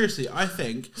yeah, seriously, I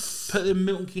think put them in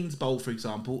Milton Keynes Bowl, for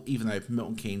example, even though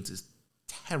Milton Keynes is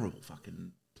a terrible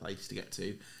fucking place to get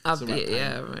to. I've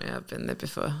been there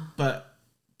before. But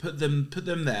put them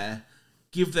there,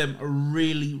 give them a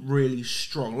really, really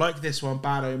strong, like this one,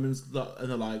 Bad Omens and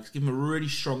the likes, give them a really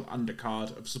strong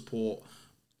undercard of support.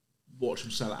 Watch them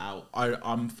sell it out.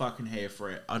 I'm fucking here for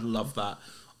it. I'd love that.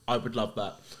 I would love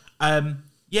that.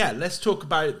 Let's talk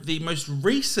about the most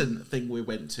recent thing we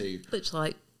went to. Literally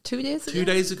like 2 days ago? 2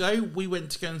 days ago, we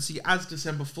went to go and see As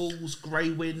December Falls,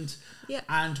 Grey Wind,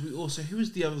 and we also, who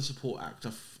was the other support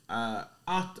actor?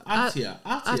 Artia.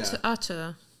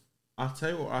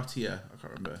 Arte or Artia? I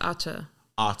can't remember.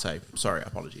 Arte. Sorry,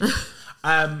 apologies.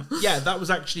 That was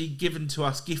actually gifted to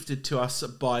us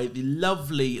by the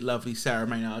lovely, lovely Sarah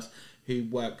Maynard, who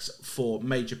works for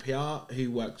Major PR,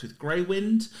 who works with Grey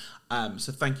Wind.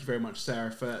 So thank you very much, Sarah,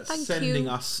 for sending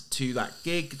us to that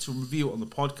gig to review it on the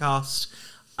podcast.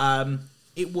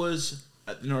 It was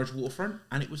at the Norwich Waterfront,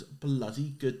 and it was a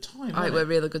bloody good time. It was a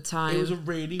really good time. It was a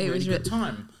really good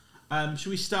time. Should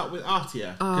we start with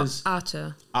Artia?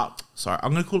 Arta. Sorry,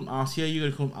 I'm going to call him Artia. You're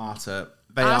going to call him Arta.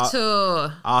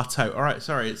 Arto. Arto. All right,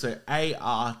 sorry. So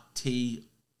Arto,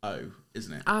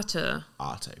 isn't it? Arto.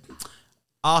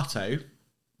 Arto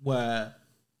were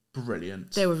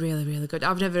brilliant. They were really, really good.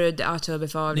 I've never heard Arto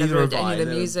before. I've Neither never heard have any I. of the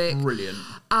They were music. brilliant.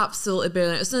 Absolutely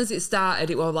brilliant. As soon as it started,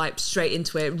 it was like straight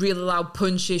into it. Really loud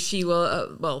punches. She was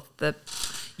the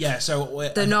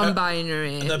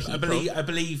non-binary. I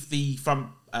believe the front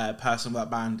person of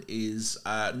that band is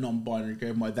non-binary,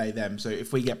 going by they them. So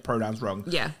if we get pronouns wrong,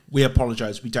 we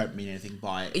apologise. We don't mean anything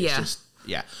by it. It's just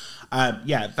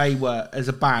they were, as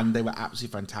a band, they were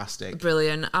absolutely fantastic.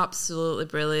 Brilliant, absolutely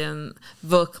brilliant.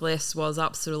 Vocalist was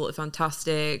absolutely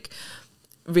fantastic.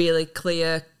 Really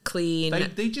clear, clean.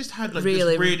 They just had like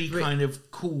really kind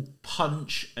of cool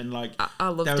punch, and like I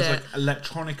loved it. There was like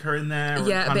electronica in there.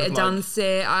 Yeah, a bit of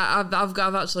dancing. I've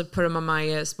actually put them on my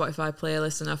Spotify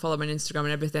playlist, and I follow them on Instagram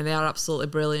and everything. They are absolutely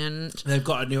brilliant. They've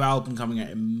got a new album coming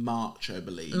out in March, I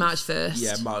believe. March 1st.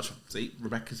 Yeah, March. See,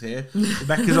 Rebecca's here.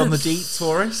 Rebecca's on the deets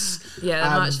for us. Yeah,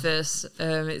 March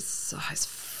 1st. It's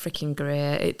freaking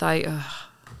great. They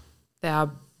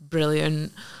are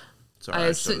brilliant. Sorry, I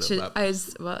just had a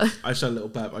little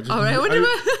burp.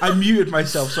 I muted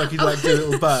myself so I could do a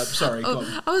little burp. Sorry, go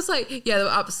on. I was like, they were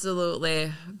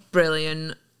absolutely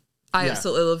brilliant. I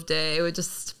absolutely loved it. It was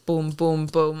just boom, boom,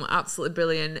 boom. Absolutely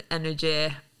brilliant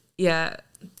energy. Yeah.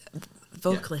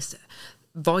 Vocalist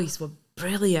voice were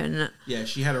brilliant. Yeah,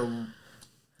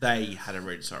 they had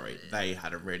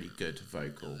a really good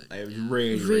vocal. They was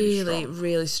really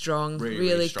strong.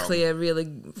 Really strong. clear,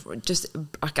 I'm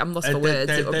lost for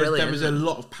words. It was brilliant. There was a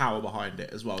lot of power behind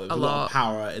it as well. There was a lot of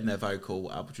power in their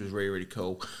vocal, which was really, really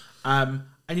cool. And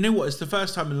you know what? It's the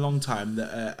first time in a long time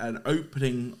that an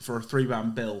opening for a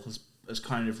 3-band bill has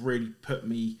kind of really put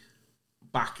me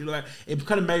back. It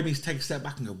kind of made me take a step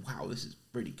back and go, wow, this is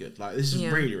really good. Like, this is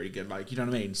really, really good. Like, you know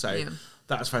what I mean? So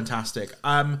that's fantastic.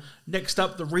 Next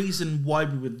up, the reason why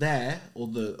we were there, or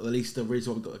at least the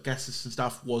reason why we got the guest list and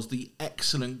stuff, was the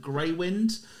excellent Grey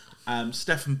Wind.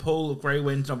 Stefan Paul of Grey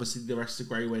Wind, and obviously the rest of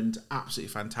Grey Wind,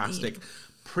 absolutely fantastic. Yeah.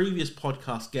 Previous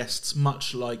podcast guests,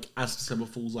 much like As December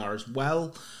Falls are as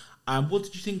well. What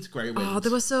did you think to Grey Wind? Oh, they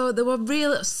were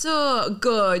really so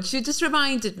good. She just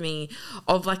reminded me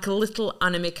of like a little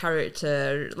anime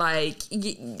character. Like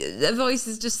their voice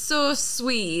is just so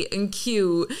sweet and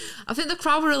cute. I think the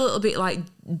crowd were a little bit like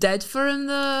dead for him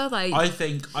though. Like I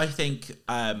think.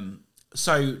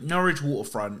 So Norwich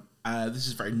Waterfront. This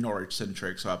is very Norwich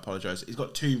centric, so I apologise. It's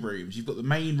got 2 rooms. You've got the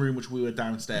main room, which we were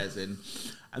downstairs in,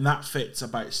 and that fits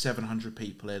about 700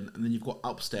 people in, and then you've got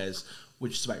upstairs,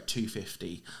 which is about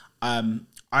 250.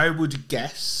 I would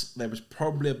guess there was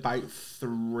probably about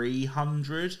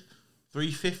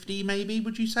 350 maybe,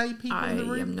 would you say, people in the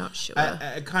room? I am not sure.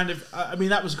 I mean,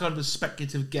 that was kind of a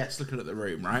speculative guess looking at the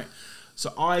room, right?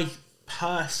 So I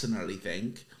personally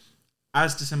think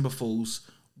As December Falls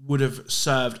would have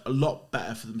served a lot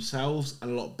better for themselves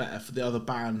and a lot better for the other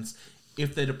bands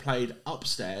if they'd have played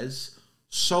upstairs,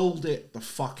 sold it the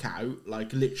fuck out,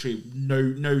 like literally no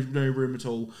room at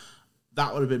all.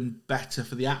 That would have been better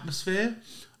for the atmosphere.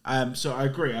 So I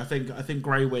agree. I think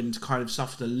Grey Wind kind of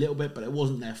suffered a little bit, but it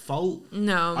wasn't their fault.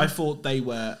 No. I thought they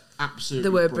were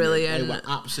absolutely brilliant. They were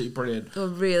absolutely brilliant. They were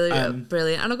really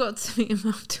brilliant. And I got to meet him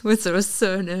afterwards. I was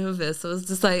so nervous. I was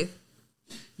just like...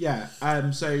 Yeah,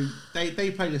 so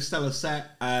they played a stellar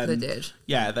set. They did.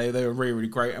 Yeah, they were really, really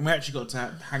great. And we actually got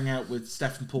to hang out with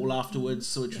Steph and Paul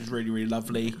afterwards, which was really, really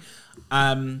lovely.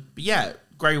 But yeah,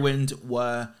 Grey Wind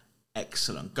were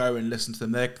excellent. Go and listen to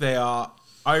them. They are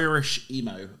Irish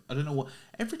emo. I don't know what...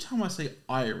 Every time I say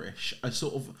Irish, I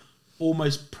sort of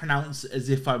almost pronounce it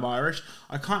as if I'm Irish.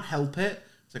 I can't help it.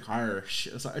 It's like Irish.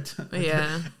 It's like,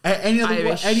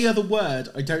 any other word,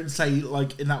 I don't say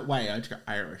like in that way. I just go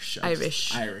Irish.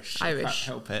 Irish. I can't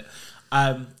help it.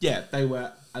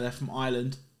 They're from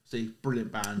Ireland. See,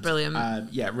 brilliant band. Brilliant.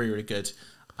 Really, really good.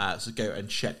 So go and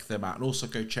check them out, and also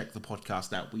go check the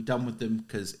podcast out. We're done with them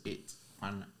because it's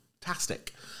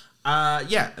fantastic.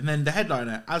 And then the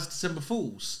headliner, As December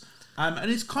Falls.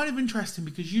 And it's kind of interesting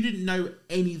because you didn't know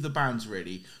any of the bands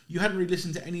really. You hadn't really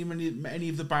listened to any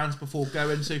of the bands before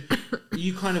going, so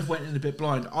you kind of went in a bit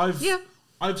blind. I have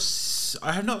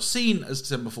not seen As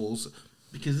December Falls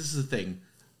because this is the thing.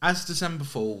 As December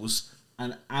Falls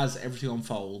and As Everything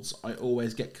Unfolds, I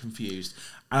always get confused.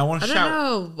 And I want to shout. I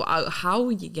don't know how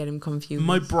you get him confused.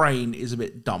 My brain is a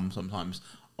bit dumb sometimes.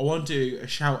 I want to do a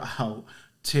shout out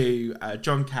to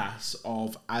John Cass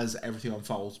of As Everything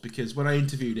Unfolds, because when I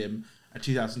interviewed him at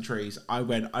 2000 Trees, I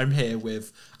went, I'm here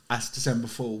with As December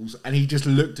Falls, and he just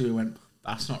looked at me and went,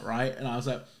 that's not right. And I was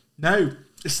like, no,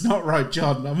 It's not right,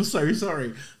 John. I'm so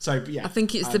sorry. So, but yeah. I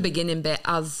think it's the beginning bit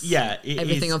as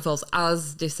everything unfolds,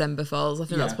 as December falls. I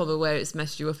think that's probably where it's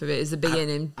messed you up a bit, is the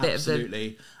beginning bit of the...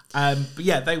 Absolutely. But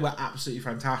yeah, they were absolutely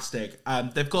fantastic.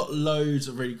 They've got loads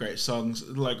of really great songs,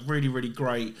 like really, really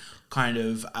great kind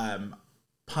of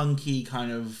punky,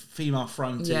 kind of female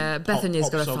fronted. Yeah, Bethany's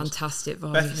got songs. A fantastic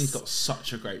voice. Bethany's got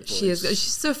such a great voice. She's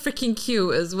so freaking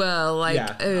cute as well. Like,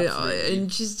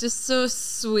 and she's just so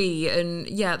sweet. And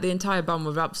yeah, the entire band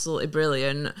were absolutely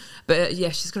brilliant. But yeah,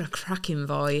 she's got a cracking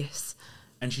voice.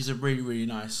 And she's a really, really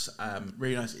nice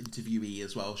interviewee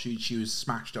as well. She was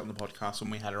smashed on the podcast when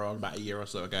we had her on about a year or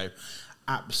so ago.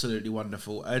 Absolutely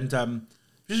wonderful. And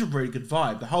just a really good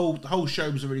vibe. The whole show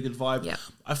was a really good vibe. Yeah.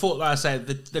 I thought, like I said,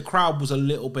 the crowd was a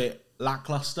little bit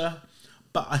lackluster,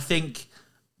 but I think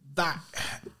that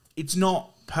it's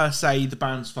not per se the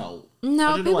band's fault.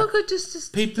 No, people could just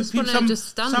stand there.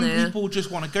 Some people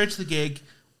just want to go to the gig,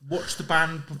 watch the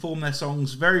band perform their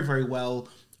songs very, very well,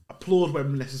 applaud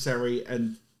when necessary,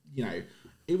 and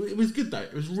it was good though.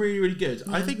 It was really, really good.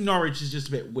 I think Norwich is just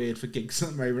a bit weird for gigs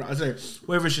at the moment. I don't know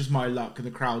whether it's just my luck and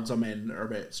the crowds I'm in are a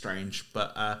bit strange,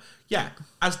 but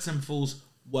As December Falls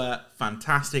were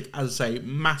fantastic. As I say,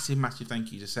 massive, massive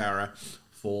thank you to Sarah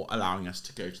for allowing us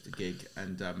to go to the gig,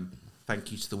 and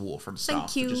thank you to the Waterfront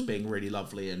staff for just being really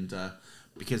lovely, and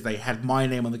because they had my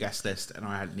name on the guest list and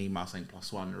I had an email saying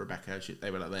 +1 and Rebecca, they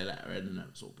let her in, and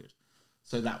it was all good.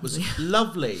 So that was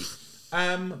lovely.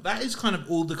 That is kind of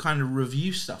all the kind of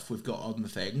review stuff we've got on the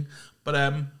thing.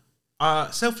 But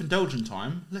self-indulgent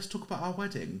time, let's talk about our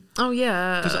wedding. Oh,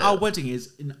 yeah. Because our wedding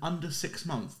is in under 6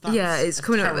 months. That's it's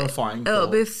coming terrifying. It'll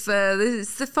be it's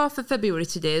the 4th of February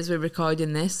today as we're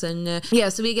recording this. And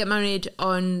so we get married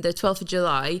on the 12th of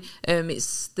July.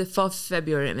 It's the 4th of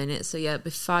February at the minute. So yeah, it'll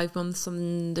be 5 months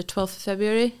on the 12th of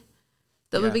February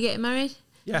that we'll be getting married.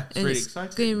 Yeah, it's really exciting.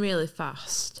 It's going really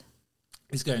fast.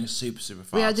 It's going super, super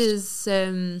fast. We had his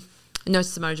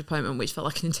notice of marriage appointment, which felt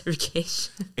like an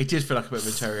interrogation. It did feel like a bit of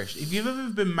an interrogation. If you've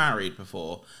ever been married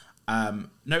before,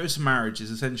 notice of marriage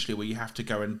is essentially where you have to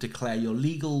go and declare your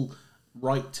legal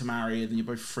right to marry, and then you're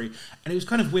both free. And it was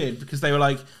kind of weird because they were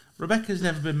like, Rebecca's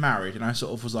never been married, and I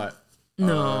sort of was like,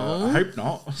 no, I hope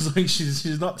not. I was like,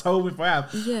 she's not told me if I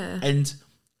have. Yeah. And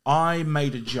I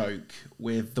made a joke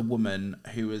with the woman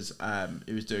who was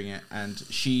doing it, and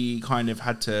she kind of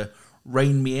had to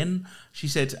rein me in. She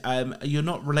said, you're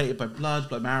not related by blood,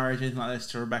 by marriage, anything like this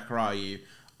to Rebecca, are you?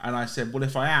 And I said, well,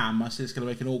 if I am, I said it's going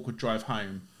to make an awkward drive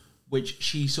home. Which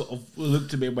she sort of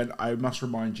looked at me and went, I must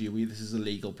remind you, this is a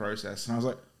legal process. And I was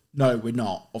like, no, we're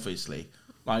not, obviously.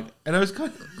 Like, and I was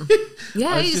kind of...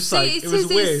 Yeah, it was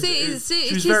weird.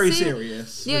 She was very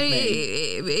serious. Yeah,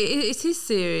 it is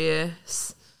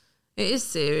serious. It is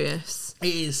serious.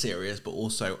 It is serious, but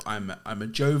also I'm a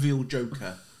jovial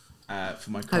joker.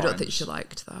 For my crimes. I don't think she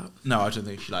liked that. No, I don't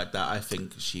think she liked that. I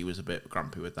think she was a bit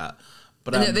grumpy with that.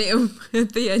 But and at the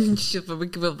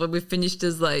end, when we finished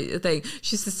as like a thing,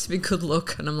 she says to me, "Good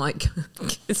luck," and I'm like,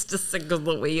 "It's just a good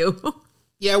luck with you."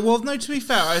 Yeah, well, no. To be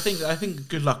fair, I think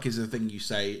good luck is a thing you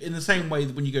say in the same way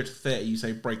that when you go to theatre, you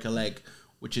say break a leg,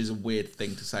 which is a weird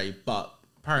thing to say, but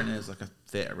apparently there's like a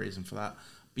theatre reason for that.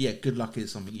 But yeah, good luck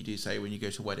is something you do say when you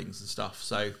go to weddings and stuff.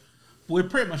 So. We're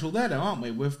pretty much all there now, aren't we?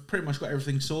 We've pretty much got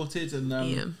everything sorted, and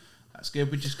that's good.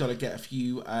 We just got to get a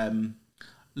few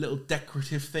little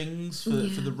decorative things for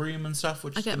the room and stuff,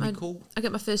 which is going to be cool. I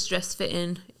get my first dress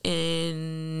fitting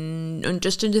in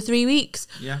just under 3 weeks.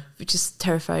 Yeah. Which is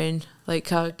terrifying. Like,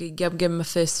 I'm getting my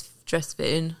first dress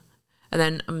fitting, and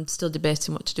then I'm still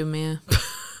debating what to do with my hair.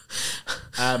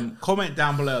 Comment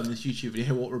down below on this YouTube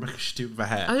video what Rebecca should do with her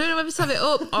hair. I don't know whether to have it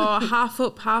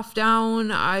up, half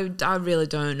down. I really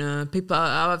don't know.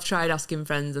 I've tried asking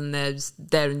friends and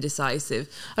they're indecisive.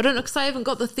 I don't know because I haven't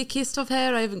got the thickest of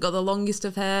hair. I haven't got the longest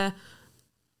of hair.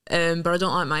 But I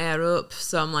don't like my hair up,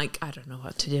 so I'm like, I don't know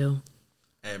what to do.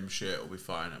 I'm sure it'll be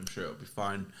fine.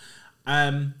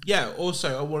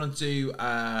 Also, I want to do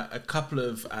a couple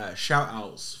of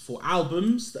shout-outs for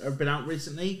albums that have been out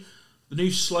recently. The new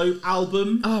Slope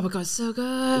album. Oh my god, so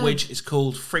good. Which is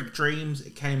called Freak Dreams.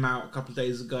 It came out a couple of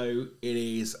days ago. It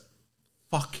is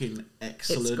fucking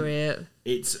excellent. It's great.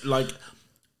 It's like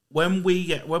when we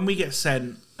get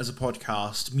sent as a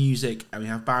podcast music and we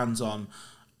have bands on,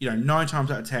 9 times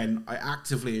out of 10, I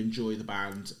actively enjoy the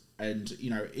band, and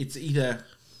it's either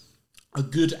a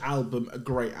good album, a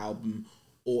great album,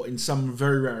 or in some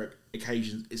very rare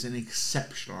occasions, it's an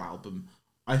exceptional album.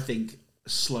 I think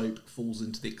Slope falls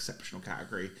into the exceptional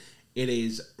category. It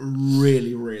is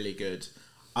really, really good.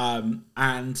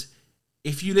 And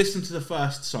if you listen to the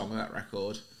first song of that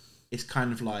record, it's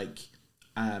kind of like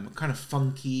kind of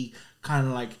funky, kind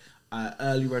of like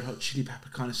early Red Hot Chili Pepper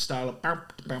kind of style of that's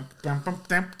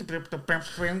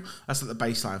like the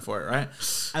bass line for it, right?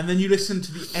 And then you listen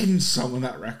to the end song on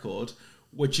that record,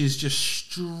 which is just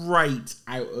straight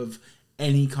out of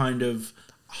any kind of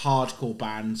hardcore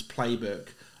band's playbook.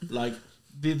 Like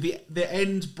the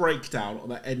end breakdown on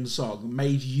that end song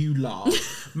made you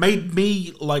laugh, made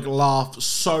me like laugh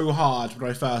so hard when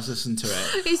I first listened to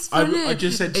it. It's funny. I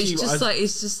just said to you, it's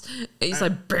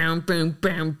like boom, boom,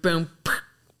 boom, boom,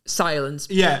 silence.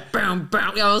 Yeah, boom,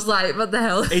 boom. I was like, what the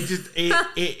hell?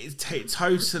 It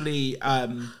totally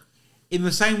in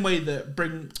the same way that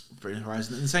Bring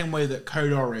Horizon, in the same way that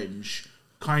Code Orange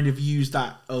kind of used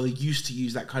that, or used to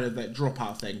use that kind of that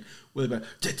dropout thing, where and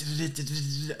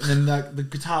then the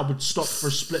guitar would stop for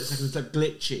a split second. It's like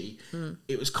glitchy.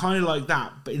 It was kind of like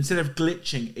that, but instead of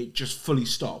glitching, it just fully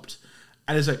stopped,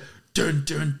 and it's like dun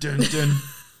dun dun dun.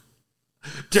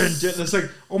 Dun, dun. It's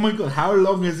like, oh my god, how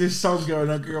long is this song going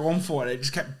on for? And it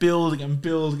just kept building and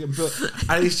building and building,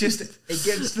 and it's just, it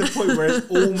gets to the point where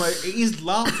it is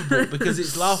laughable because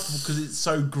it's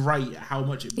so great at how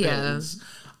much it builds. Yeah.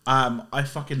 I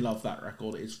fucking love that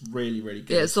record. It's really, really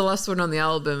good. Yeah, it's the last one on the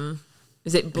album.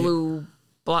 Is it Blue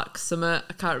Black Summer?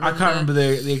 I can't remember.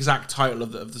 The exact title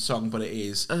of the song, but it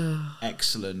is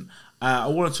excellent. I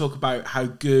want to talk about how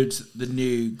good the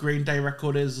new Green Day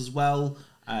record is as well.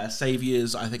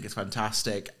 Saviors, I think it's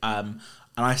fantastic. And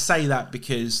I say that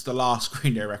because the last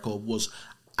Green Day record was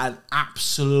an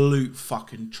absolute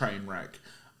fucking train wreck.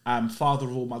 Father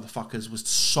of All Motherfuckers was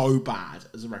so bad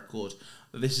as a record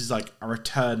that this is like a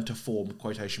return to form,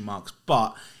 quotation marks,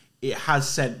 but it has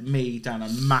sent me down a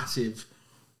massive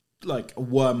like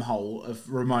wormhole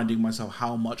of reminding myself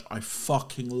how much I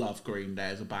fucking love Green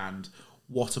Day as a band.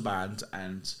 What a band.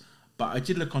 But I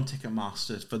did look on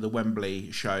Ticketmaster for the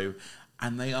Wembley show,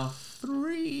 and they are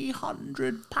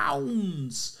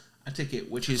 £300 a ticket,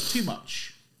 which is too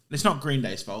much. It's not Green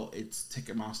Day's fault. It's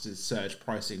Ticketmaster's surge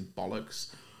pricing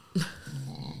bollocks.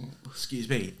 Excuse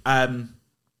me.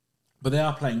 But they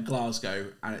are playing Glasgow,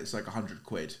 and it's like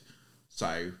 £100.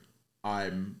 So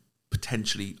I'm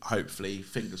potentially, hopefully,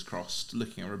 fingers crossed,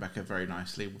 looking at Rebecca very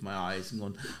nicely with my eyes and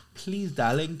going, please,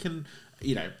 darling,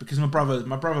 because my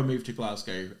brother moved to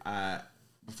Glasgow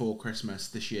before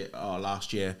Christmas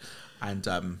last year, and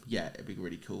it'd be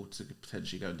really cool to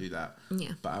potentially go and do that.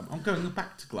 Yeah. But I'm going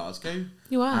back to Glasgow.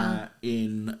 You are?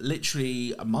 In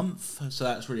literally a month, so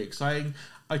that's really exciting.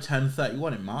 I turned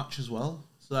 31 in March as well,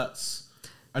 so that's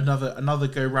another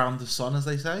go round the sun, as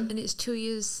they say. And it's 2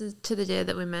 years to the day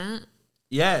that we met.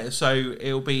 Yeah, so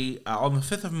it'll be on the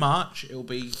 5th of March. It'll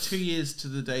be 2 years to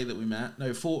the day that we met.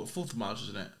 No, 4th of March,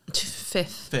 isn't it?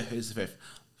 5th. 5th is the 5th.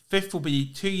 5th will be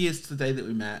 2 years to the day that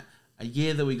we met. A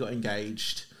year that we got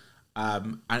engaged.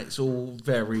 And it's all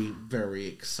very, very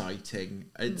exciting.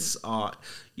 It's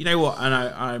you know what? And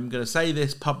I'm going to say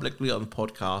this publicly on the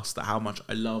podcast, that how much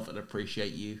I love and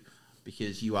appreciate you,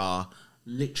 because you are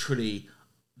literally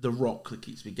the rock that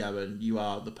keeps me going. You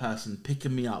are the person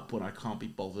picking me up when I can't be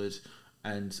bothered,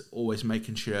 and always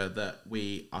making sure that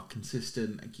we are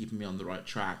consistent and keeping me on the right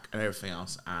track and everything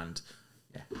else. And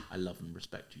yeah, I love and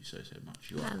respect you so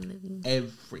much. You are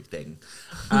everything.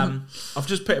 I've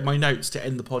just put in my notes to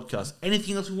end the podcast.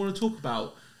 Anything else we want to talk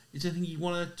about? Is there anything you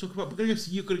want to talk about?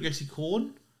 You're going to go see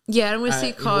Korn? Yeah, I'm going to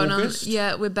see Korn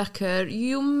with Becca.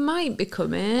 You might be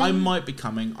coming. I might be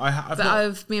coming.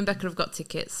 Me and Becca have got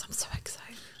tickets. I'm so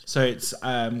excited. So it's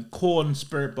Korn,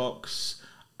 Spirit Box.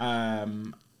 I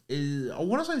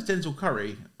want to say it's Denzel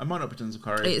Curry. I might not be Denzel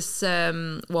Curry. It's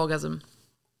Wargasm.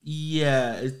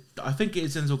 Yeah, I think it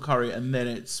is Denzel Curry, and then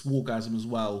it's Wargasm as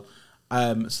well.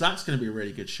 So that's going to be a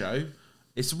really good show.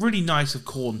 It's really nice of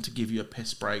Korn to give you a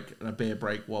piss break and a beer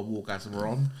break while Wargasm are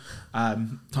on.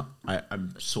 I'm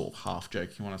sort of half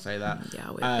joking when I say that.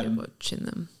 Yeah, we'll be watching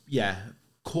them. Yeah,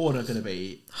 Korn are going to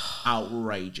be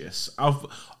outrageous.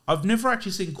 I've never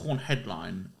actually seen Korn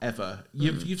headline ever.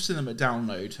 You've seen them at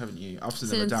Download, haven't you? I've seen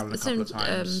them at Download a couple of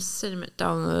times. Seen them at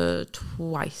Download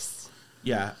twice.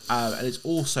 Yeah, and it's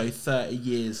also 30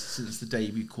 years since the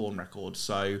debut Korn record.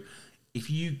 So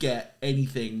if you get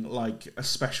anything like a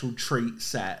special treat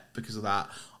set because of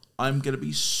that, I'm going to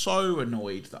be so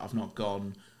annoyed that I've not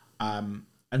gone. And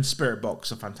Spirit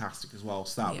Box are fantastic as well,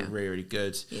 so that'll be really, really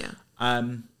good. Yeah.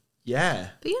 Yeah.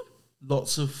 But yeah.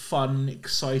 Lots of fun,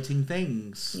 exciting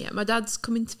things. Yeah, my dad's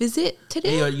coming to visit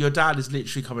today. Yeah, your dad is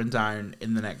literally coming down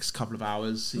in the next couple of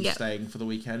hours. He's staying for the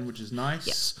weekend, which is nice.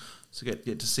 Yep. So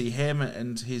get to see him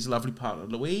and his lovely partner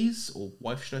Louise, or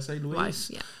wife, should I say,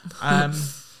 Louise? Wife, yeah.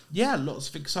 Yeah, lots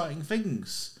of exciting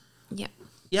things. Yeah.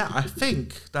 Yeah, I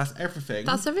think that's everything.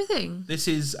 That's everything. This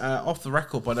is Off the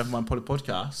Record by Nevermind Poddy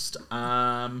Podcast.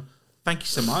 thank you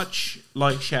so much.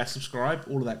 Like, share, subscribe,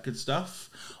 all of that good stuff.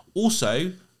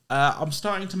 Also, I'm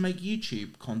starting to make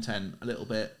YouTube content a little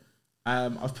bit.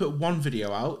 I've put one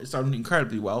video out. It's done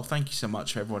incredibly well. Thank you so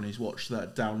much for everyone who's watched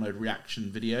that download reaction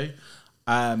video.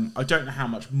 I don't know how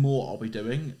much more I'll be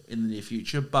doing in the near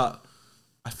future, but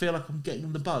I feel like I'm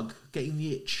getting the bug, getting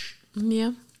the itch.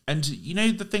 Yeah. And you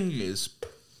know, the thing is,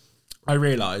 I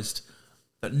realised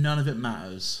that none of it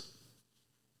matters.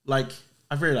 Like,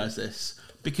 I've realised this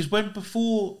because when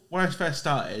I first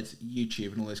started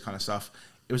YouTube and all this kind of stuff,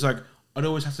 it was like I'd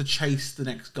always have to chase the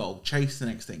next goal, chase the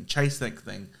next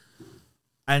thing.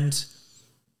 And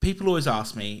people always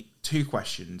ask me two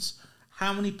questions.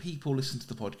 How many people listen to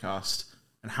the podcast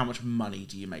and how much money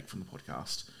do you make from the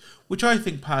podcast? Which I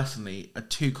think personally are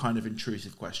two kind of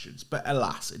intrusive questions, but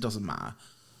alas, it doesn't matter.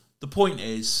 The point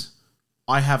is,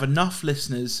 I have enough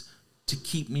listeners to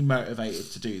keep me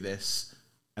motivated to do this,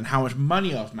 and how much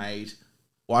money I've made,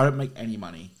 well, I don't make any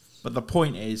money. But the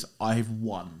point is, I've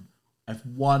won. I've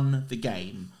won the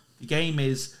game. The game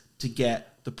is to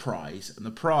get the prize, and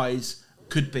the prize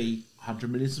could be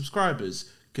 100 million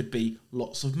subscribers, could be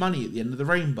lots of money at the end of the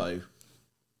rainbow.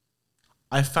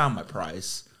 I found my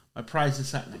prize. My prize is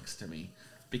sat next to me,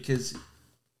 because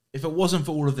if it wasn't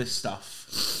for all of this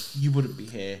stuff, you wouldn't be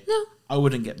here. No. I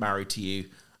wouldn't get married to you.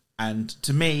 And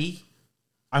to me,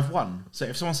 I've won. So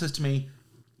if someone says to me,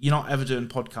 you're not ever doing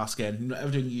podcasts again, you're not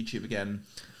ever doing YouTube again,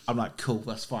 I'm like, cool,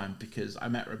 that's fine, because I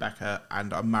met Rebecca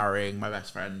and I'm marrying my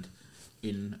best friend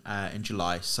in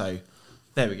July. So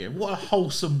there we go. What a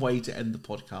wholesome way to end the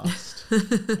podcast.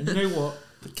 And you know what?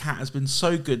 The cat has been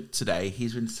so good today.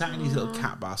 He's been sat in his little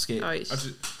cat basket. Oh,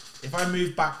 if I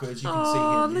move backwards, you can see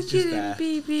him. He's just there.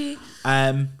 Baby.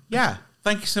 Yeah.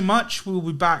 Thank you so much. We'll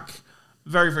be back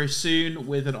very, very soon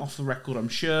with an off the record, I'm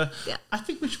sure. Yeah. I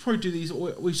think we should probably do these.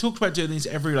 We talked about doing these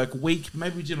every week.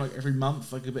 Maybe we do every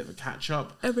month, like a bit of a catch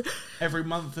up. Every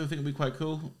month, I think would be quite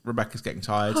cool. Rebecca's getting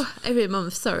tired. Oh, every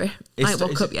month, sorry. I ain't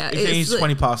woke up yet. It's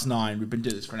 20 past 9. We've been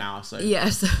doing this for an hour, so.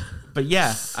 Yes. But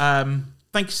yeah,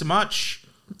 thank you so much.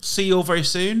 See you all very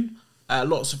soon.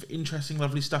 Lots of interesting,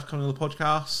 lovely stuff coming on the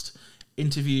podcast.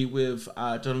 Interview with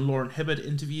done a Lauren Hibbard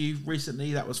interview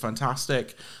recently. That was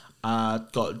fantastic.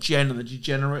 Got Jen and the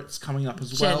Degenerates coming up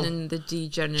as well. Jen and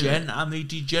the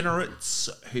Degenerates,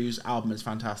 whose album is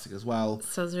fantastic as well.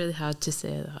 Sounds really hard to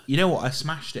say that. You know what? I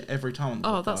smashed it every time on the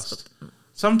podcast. Oh, that's good.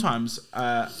 Sometimes,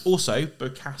 also,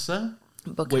 Bocassa,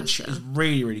 which is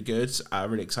really, really good.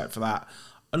 Really excited for that.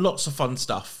 And lots of fun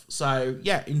stuff. So,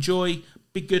 yeah, enjoy.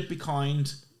 Be good, be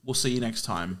kind. We'll see you next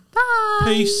time. Bye.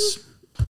 Peace.